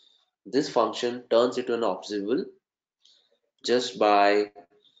this function turns it to an observable just by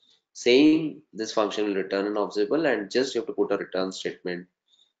saying this function will return an observable, and just you have to put a return statement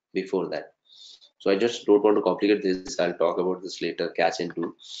before that. So I just don't want to complicate this. I'll talk about this later, catch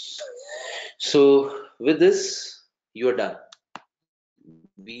into. So with this, you are done.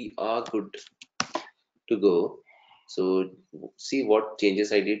 We are good to go. So see what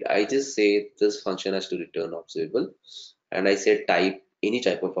changes I did. I just say this function has to return observable, and I said type any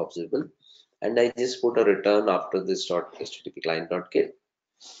type of observable, and I just put a return after this dot http client.get.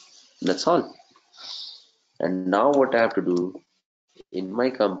 That's all. And now what I have to do in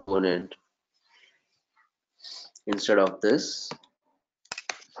my component, instead of this,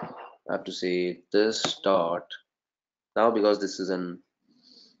 I have to say this dot. Now because this is an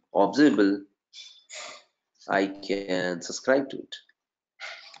observable, I can subscribe to it.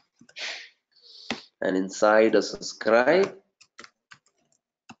 And inside a subscribe,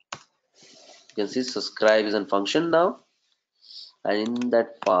 you can see subscribe is a function now. And in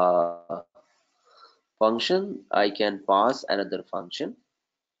that function, I can pass another function.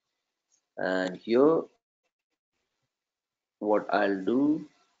 And here, what I'll do,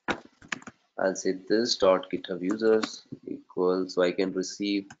 I'll say this dot GitHub users equals, so I can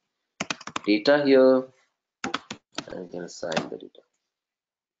receive data here and I can assign the data.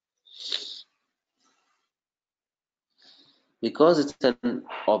 Because it's an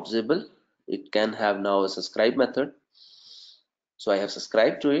observable, it can have now a subscribe method. So I have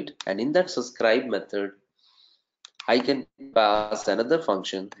subscribed to it, and in that subscribe method, I can pass another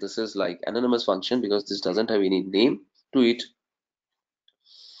function. This is like anonymous function because this doesn't have any name to it.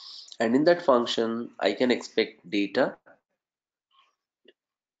 And in that function, I can expect data.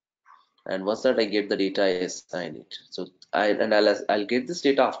 And once that I get the data, I assign it. So I'll get this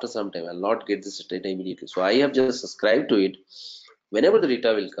data after some time. I'll not get this data immediately. So I have just subscribed to it. Whenever the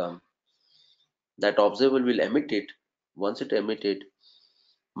data will come, that observer will emit it. Once it emit it,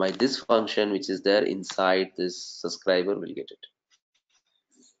 my this function which is there inside this subscriber will get it.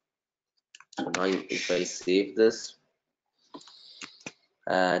 So now if I save this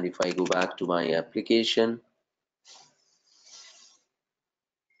and if I go back to my application,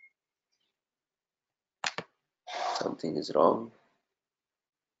 something is wrong.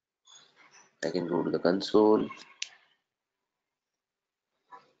 I can go to the console,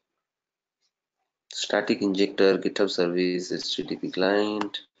 static injector, GitHub service, HTTP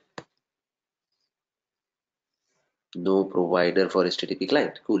client. No provider for HTTP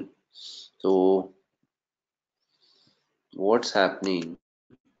client. Cool. So what's happening?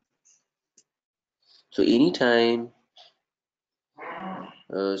 So anytime,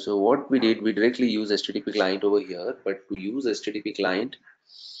 so what we did, we directly use HTTP client over here, but to use HTTP client,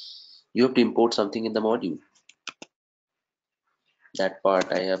 you have to import something in the module. That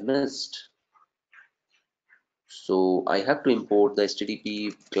part I have missed. So I have to import the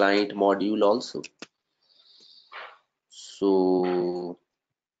HTTP client module also. So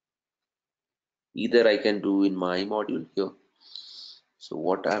either I can do in my module here. So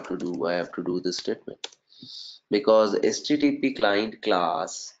what I have to do, I have to do this statement, because HTTP client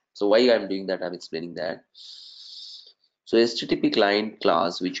class. So why I'm doing that, I'm explaining that. So HTTP client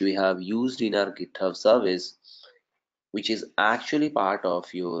class, which we have used in our GitHub service, which is actually part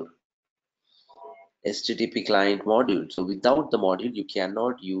of your HTTP client module. So without the module, you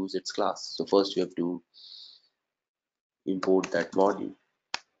cannot use its class. So first you have to import that module.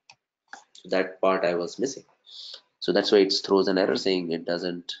 So that part I was missing. So that's why it throws an error saying it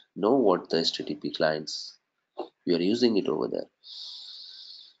doesn't know what the HTTP clients we are using it over there.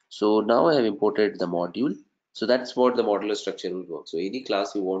 So now I have imported the module. So that's what the modular structure will work. So any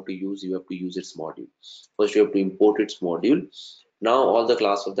class you want to use, you have to use its module. First you have to import its module. Now all the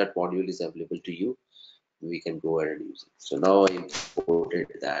class of that module is available to you. We can go ahead and use it. So now I imported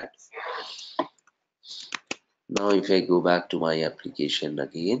that. Now if I go back to my application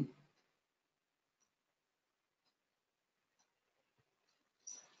again,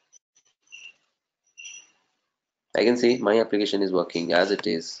 I can see my application is working as it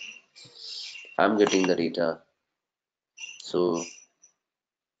is. I'm getting the data. So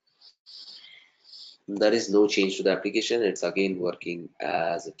there is no change to the application. It's again working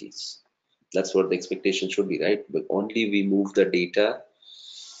as it is. That's what the expectation should be, right? But only we move the data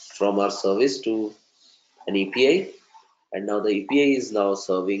from our service to an API, and now the API is now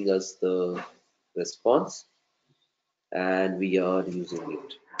serving us the response, and we are using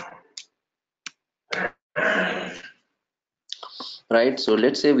it. Right, so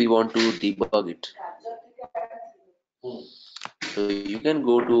let's say we want to debug it. So you can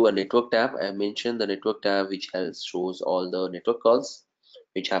go to a network tab. I mentioned the network tab, which shows all the network calls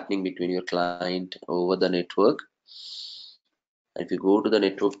which happening between your client over the network. And if you go to the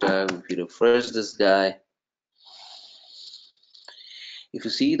network tab, if you refresh this guy, if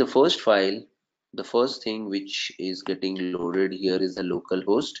you see the first file, the first thing which is getting loaded here is the local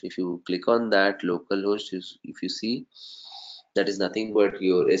host. If you click on that local host, if you see, that is nothing but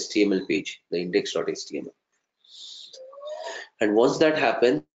your HTML page, the index.html. And once that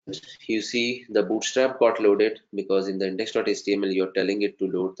happened, you see the bootstrap got loaded, because in the index.html you're telling it to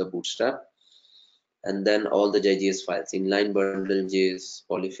load the bootstrap, and then all the JS files, inline bundle.js,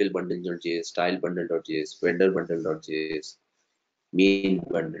 polyfill bundle.js, style bundle.js, vendor bundle.js, main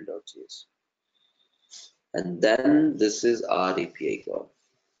bundle.js. And then this is our API call,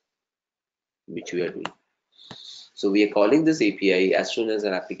 which we are doing. So we are calling this API as soon as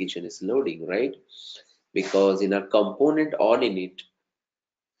our application is loading, right? Because in our component on init,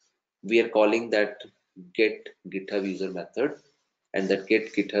 we are calling that get GitHub user method, and that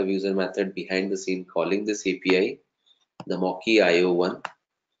get GitHub user method behind the scene calling this API, the Mocky IO one,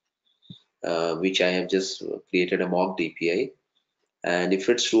 which I have just created a mocked API. And if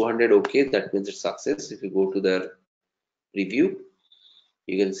it's 200 okay, that means it's success. If you go to the review,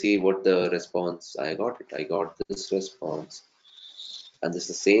 you can see what the response I got. I got this response, and this is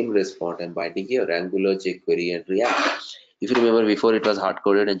the same response I'm binding here: Angular, jQuery, and React. If you remember, before it was hard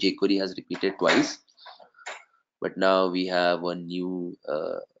coded and jQuery has repeated twice, but now we have a new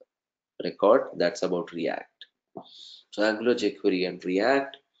record that's about React. So Angular, jQuery, and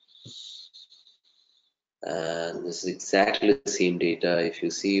React, and this is exactly the same data. If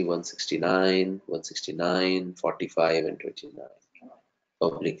you see 169, 169, 45, and 29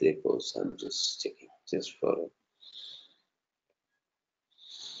 public repos. I'm just checking just for.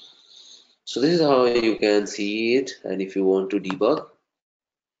 So this is how you can see it. And if you want to debug,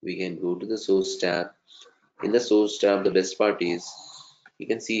 we can go to the source tab. In the source tab, the best part is you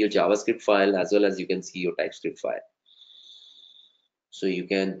can see your JavaScript file as well as you can see your TypeScript file. So you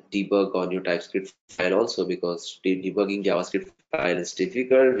can debug on your TypeScript file also, because debugging JavaScript file is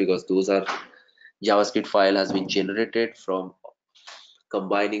difficult, because those are JavaScript file has been generated from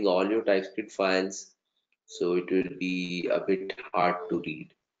combining all your TypeScript files. So it will be a bit hard to read.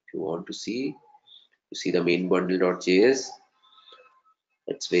 If you want to see, you see the main bundle.js.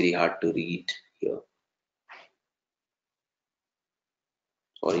 It's very hard to read here.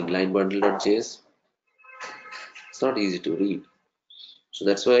 Or inline bundle.js. It's not easy to read. So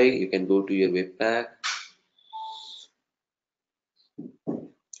that's why you can go to your Webpack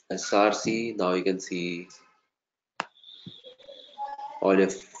src. Now you can see all your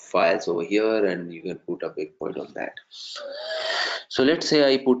files over here, and you can put a breakpoint on that. So let's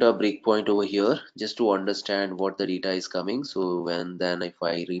say I put a breakpoint over here just to understand what the data is coming. So then if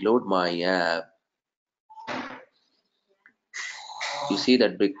I reload my app, you see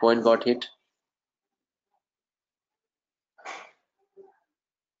that breakpoint got hit.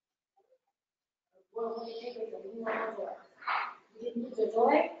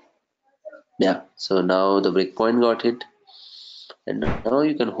 Yeah, so now the breakpoint got hit, and now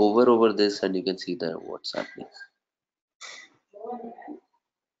you can hover over this and you can see what's happening.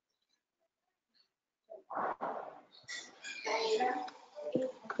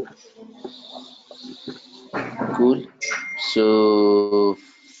 Cool. So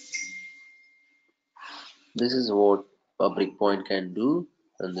this is what a breakpoint can do,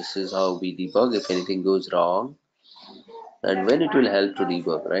 and this is how we debug if anything goes wrong, and when it will help to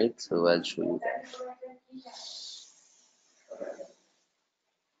debug, right? So I'll show you that.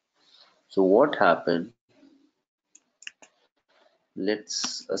 So what happened?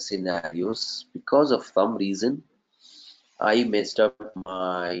 Let's scenarios. Because of some reason, I messed up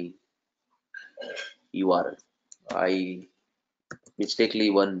my URL. I mistakenly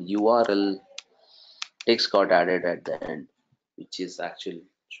one URL text got added at the end, which is actually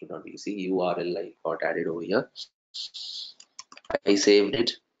should not be. See, URL I got added over here. I saved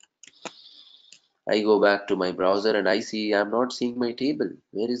it. I go back to my browser and I see I'm not seeing my table.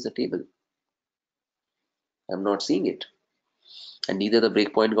 Where is the table? I'm not seeing it. And neither the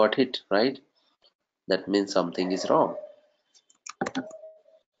breakpoint got hit, right? That means something is wrong.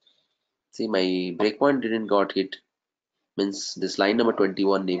 See, my breakpoint didn't got hit. Means this line number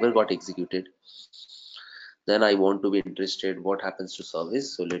 21 never got executed. Then I want to be interested what happens to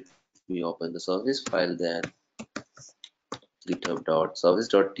service. So let me open the service file, then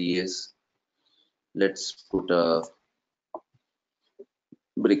github.service.ts. Let's put a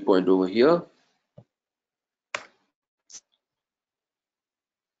breakpoint over here.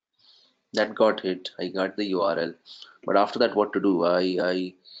 That got hit. I got the URL, but after that, what to do?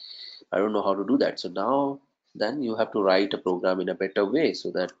 I don't know how to do that. So now, then you have to write a program in a better way so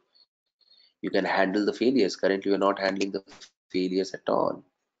that you can handle the failures. Currently, you're not handling the failures at all.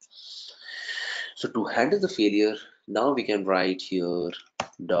 So to handle the failure, now we can write here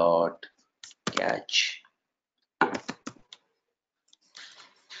dot catch.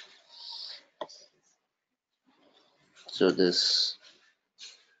 So this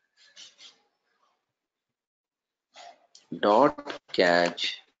dot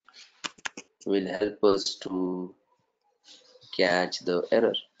catch will help us to catch the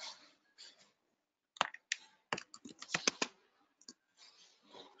error.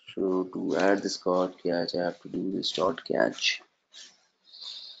 So to add this dot catch, I have to do this dot catch.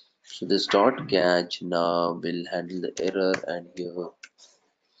 So this dot catch now will handle the error, and here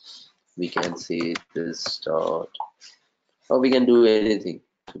we can say this dot, or we can do anything.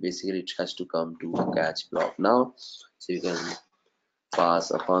 So basically it has to come to a catch block now. So you can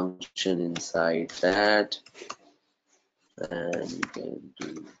pass a function inside that, and you can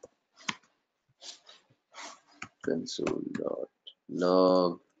do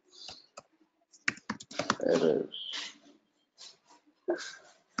console.log error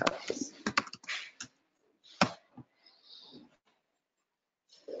happen.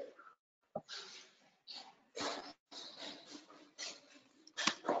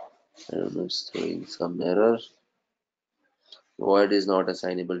 I don't know, it's throwing some error. Void is not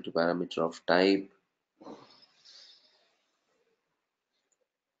assignable to parameter of type.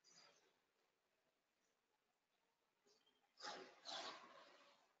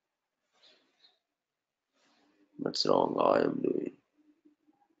 What's wrong? How I am doing?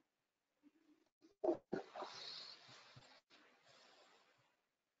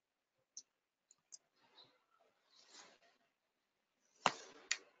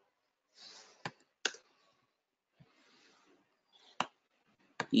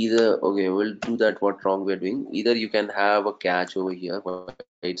 Either, okay, we'll do that. What wrong we're doing? Either you can have a catch over here, but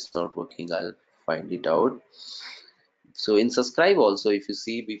it's not working. I'll find it out. So in subscribe also, if you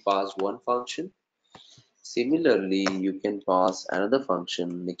see, we passed one function. Similarly, you can pass another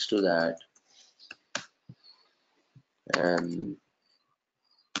function next to that, and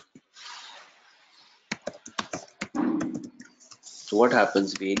so what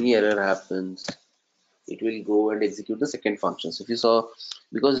happens if any error happens, it will go and execute the second function. So if you saw,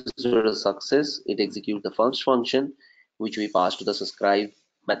 because it's a success, it executes the first function which we pass to the subscribe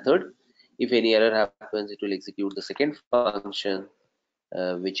method. If any error happens, it will execute the second function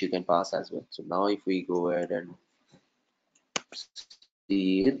which you can pass as well. So now if we go ahead and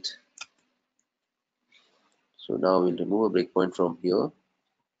see it. So now we'll remove a breakpoint from here,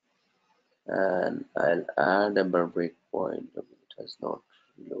 and I'll add a breakpoint. It has not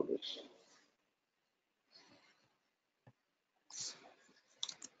loaded.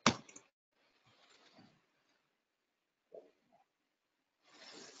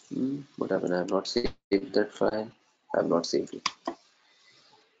 What happened? I have not saved that file. I have not saved it.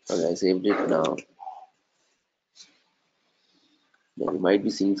 Okay, I saved it now. Now you might be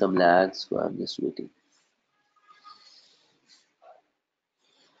seeing some lags, so I'm just waiting.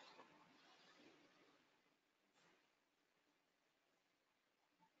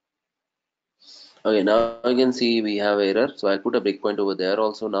 Okay, now you can see we have error, so I'll put a breakpoint over there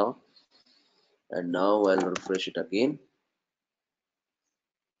also now, and now I'll refresh it again.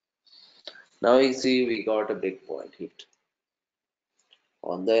 Now you see we got a breakpoint hit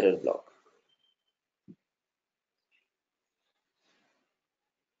on the error block.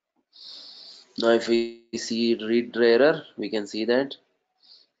 Now if we see read the error, we can see that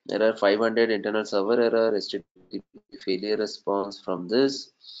error 500 internal server error, HTTP failure response from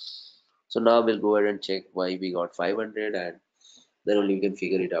this. So now we'll go ahead and check why we got 500, and then only we can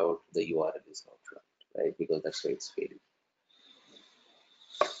figure it out. The URL is not right, because that's why it's failing.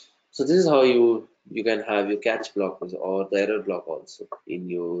 So this is how you can have your catch block or the error block also in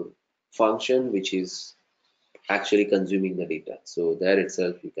your function, which is actually consuming the data. So there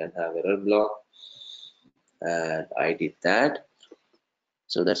itself you can have error block, and I did that.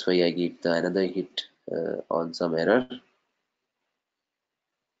 So that's why I get another hit on some error.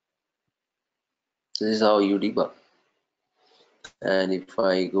 This is how you debug. And if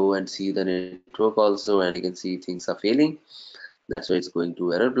I go and see the network also, and you can see things are failing, that's why it's going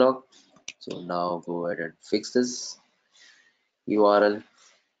to error block. So now go ahead and fix this URL,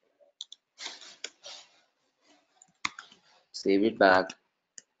 save it back,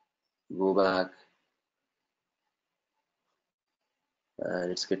 go back,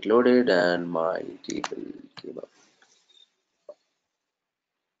 and it's get loaded, and my table came up.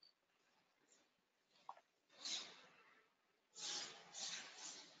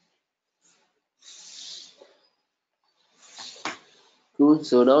 Cool.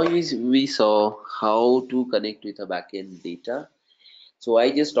 So now we saw how to connect with a backend data. So I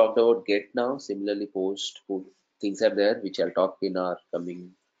just talked about get now. Similarly, post put things are there, which I'll talk in our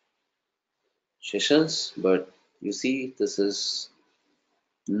coming sessions. But you see, this is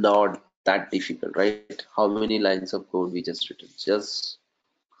not that difficult, right? How many lines of code we just written? Just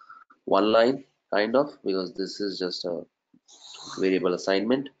one line, kind of, because this is just a variable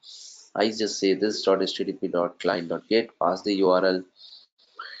assignment. I just say this .http.client.get, pass the URL.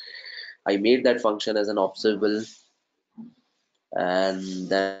 I made that function as an observable, and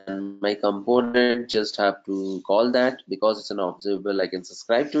then my component just have to call that. Because it's an observable, I can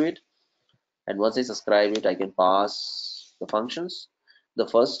subscribe to it, and once I subscribe it, I can pass the functions. The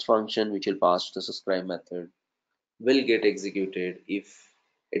first function which will pass to the subscribe method will get executed if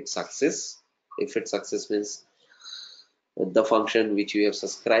it's success. If it's success means the function which you have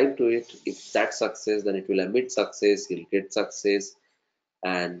subscribed to it, if that success, then it will emit success, you'll get success,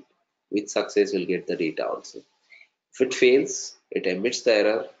 and with success you'll get the data also. If it fails, it emits the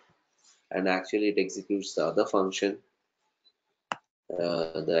error, and actually it executes the other function,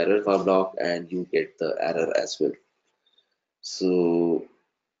 the error for block, and you get the error as well. So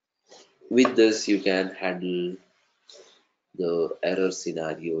with this you can handle the error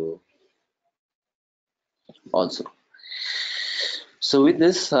scenario also. So with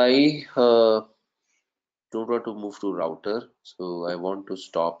this, I don't want to move to router, so I want to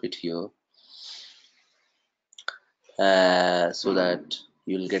stop it here, so that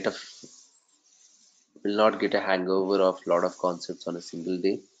you'll will not get a hangover of lot of concepts on a single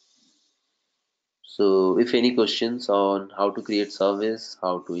day. So if any questions on how to create service,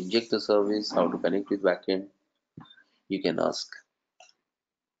 how to inject the service, how to connect with backend, you can ask.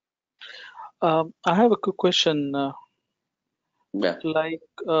 I have a quick question. Yeah. Like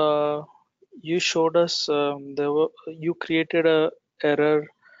you showed us, you created a error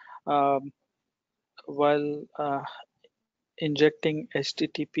um, while injecting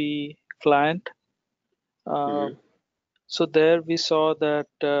HTTP client. Mhm. So there we saw that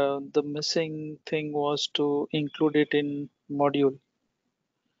the missing thing was to include it in module.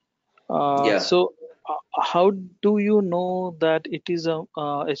 Yeah. So how do you know that it is a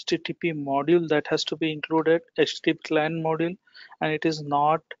HTTP module that has to be included, HTTP client module, and it is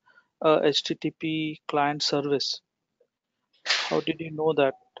not a HTTP client service? How did you know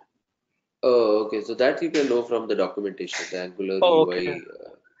that? Oh, okay. So that you can know from the documentation, the Angular Oh, okay. UI Okay.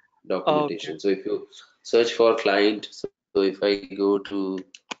 documentation. So if you search for client if I go to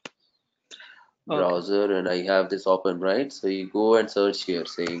browser and I have this open, right? So you go and search here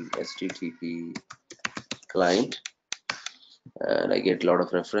saying HTTP client, and I get a lot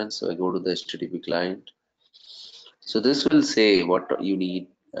of reference. So I go to the HTTP client. So this will say what you need,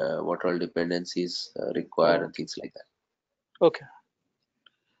 what all dependencies require, and things like that. Okay.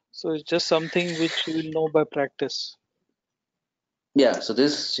 So it's just something which you will know by practice. Yeah, so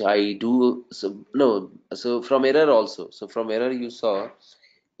this I do. So no, so from error also. So from error you saw.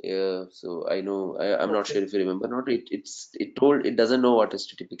 So I know I'm not Okay. sure if you remember not. It told it doesn't know what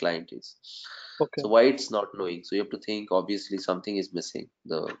HTTP client is. Okay. So why it's not knowing? So you have to think obviously something is missing.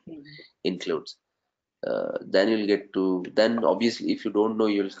 The Mhm. includes. Then you'll get to then obviously if you don't know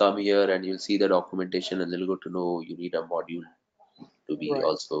you'll come here and you'll see the documentation and you'll go to know you need a module to be Right.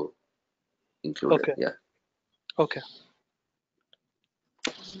 also included. Okay. Yeah. Okay.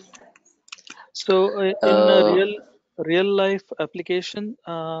 So in a Uh, real life application,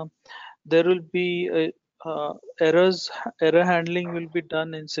 there will be error handling will be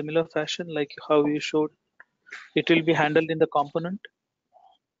done in similar fashion, like how you showed. It will be handled in the component.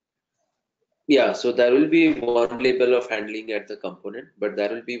 Yeah, so there will be one level of handling at the component, but there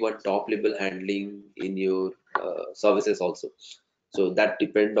will be one top level handling in your services also. So that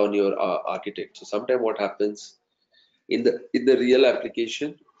depend on your architect. So sometimes what happens in the real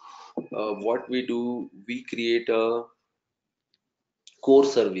application, what we do, we create a core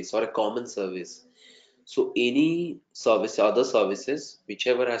service or a common service. So any service, other services,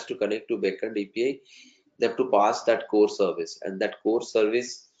 whichever has to connect to backend API, they have to pass that core service, and that core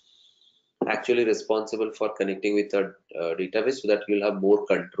service actually responsible for connecting with a database so that you'll have more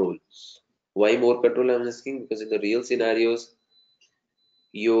control. Why more control I'm asking? Because in the real scenarios,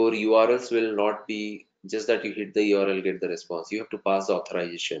 your URLs will not be just that you hit the URL, get the response. You have to pass the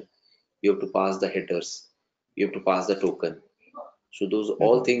authorization. You have to pass the headers. You have to pass the token. So those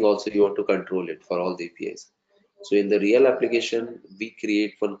all Mhm. things also you want to control it for all the APIs. So in the real application, we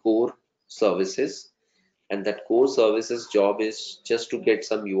create one core services, and that core services job is just to get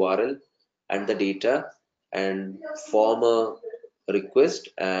some URL and the data and form a request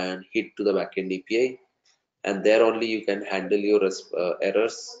and hit to the backend API, and there only you can handle your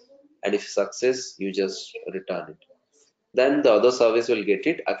errors, and if success you just return it. Then the other service will get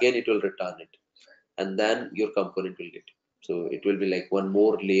it, again it will return it, and then your component will get it. So it will be like one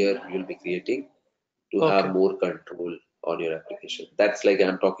more layer you'll be creating to have Okay. more control on your application. That's like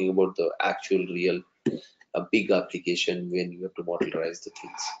I'm talking about the actual real a big application when you have to modularize the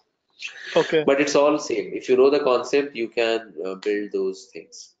things. Okay. But it's all same. If you know the concept, you can build those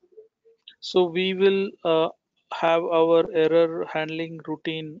things. So we will have our error handling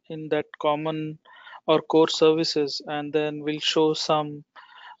routine in that common or core services, and then we'll show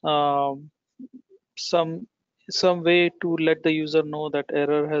um, some some way to let the user know that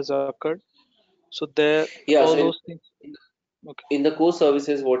error has occurred. So there, Yeah, all so those things. Okay. in the core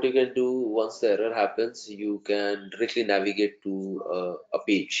services, what you can do once the error happens, you can directly navigate to a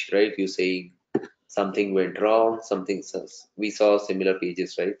page, right? You saying something went wrong, something else. We saw similar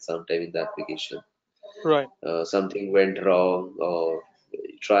pages, right? Sometime in the application. Right. Something went wrong or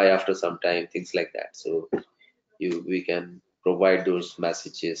try after some time, things like that. So we can provide those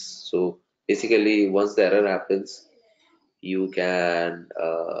messages. So basically once the error happens, you can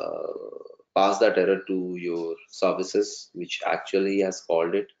pass that error to your services which actually has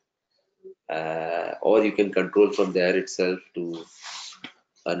called it, or you can control from there itself to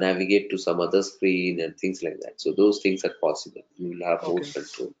navigate to some other screen and things like that. So those things are possible, you will have more Okay.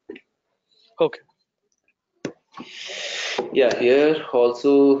 control. Okay. Yeah, here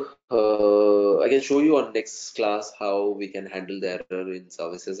also I can show you on next class how we can handle the error in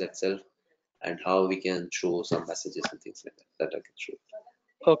services itself and how we can show some messages and things like that I can show.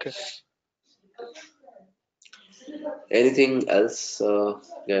 Okay. Anything else,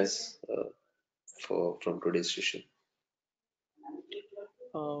 guys, for from today's session?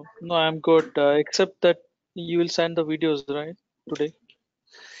 No, I'm good. Except that you will send the videos, right, today?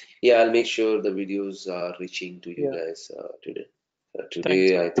 Yeah, I'll make sure the videos are reaching to you Yeah. guys today. Thanks.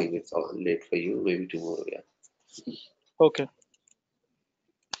 Today, I think it's all late for you. Maybe tomorrow. Yeah. Okay.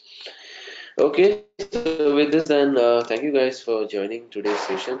 Okay. So with this, then, thank you guys for joining today's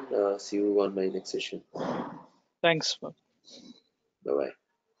session. See you on my next session. Thanks. Bye bye.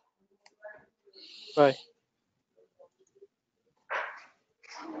 Bye.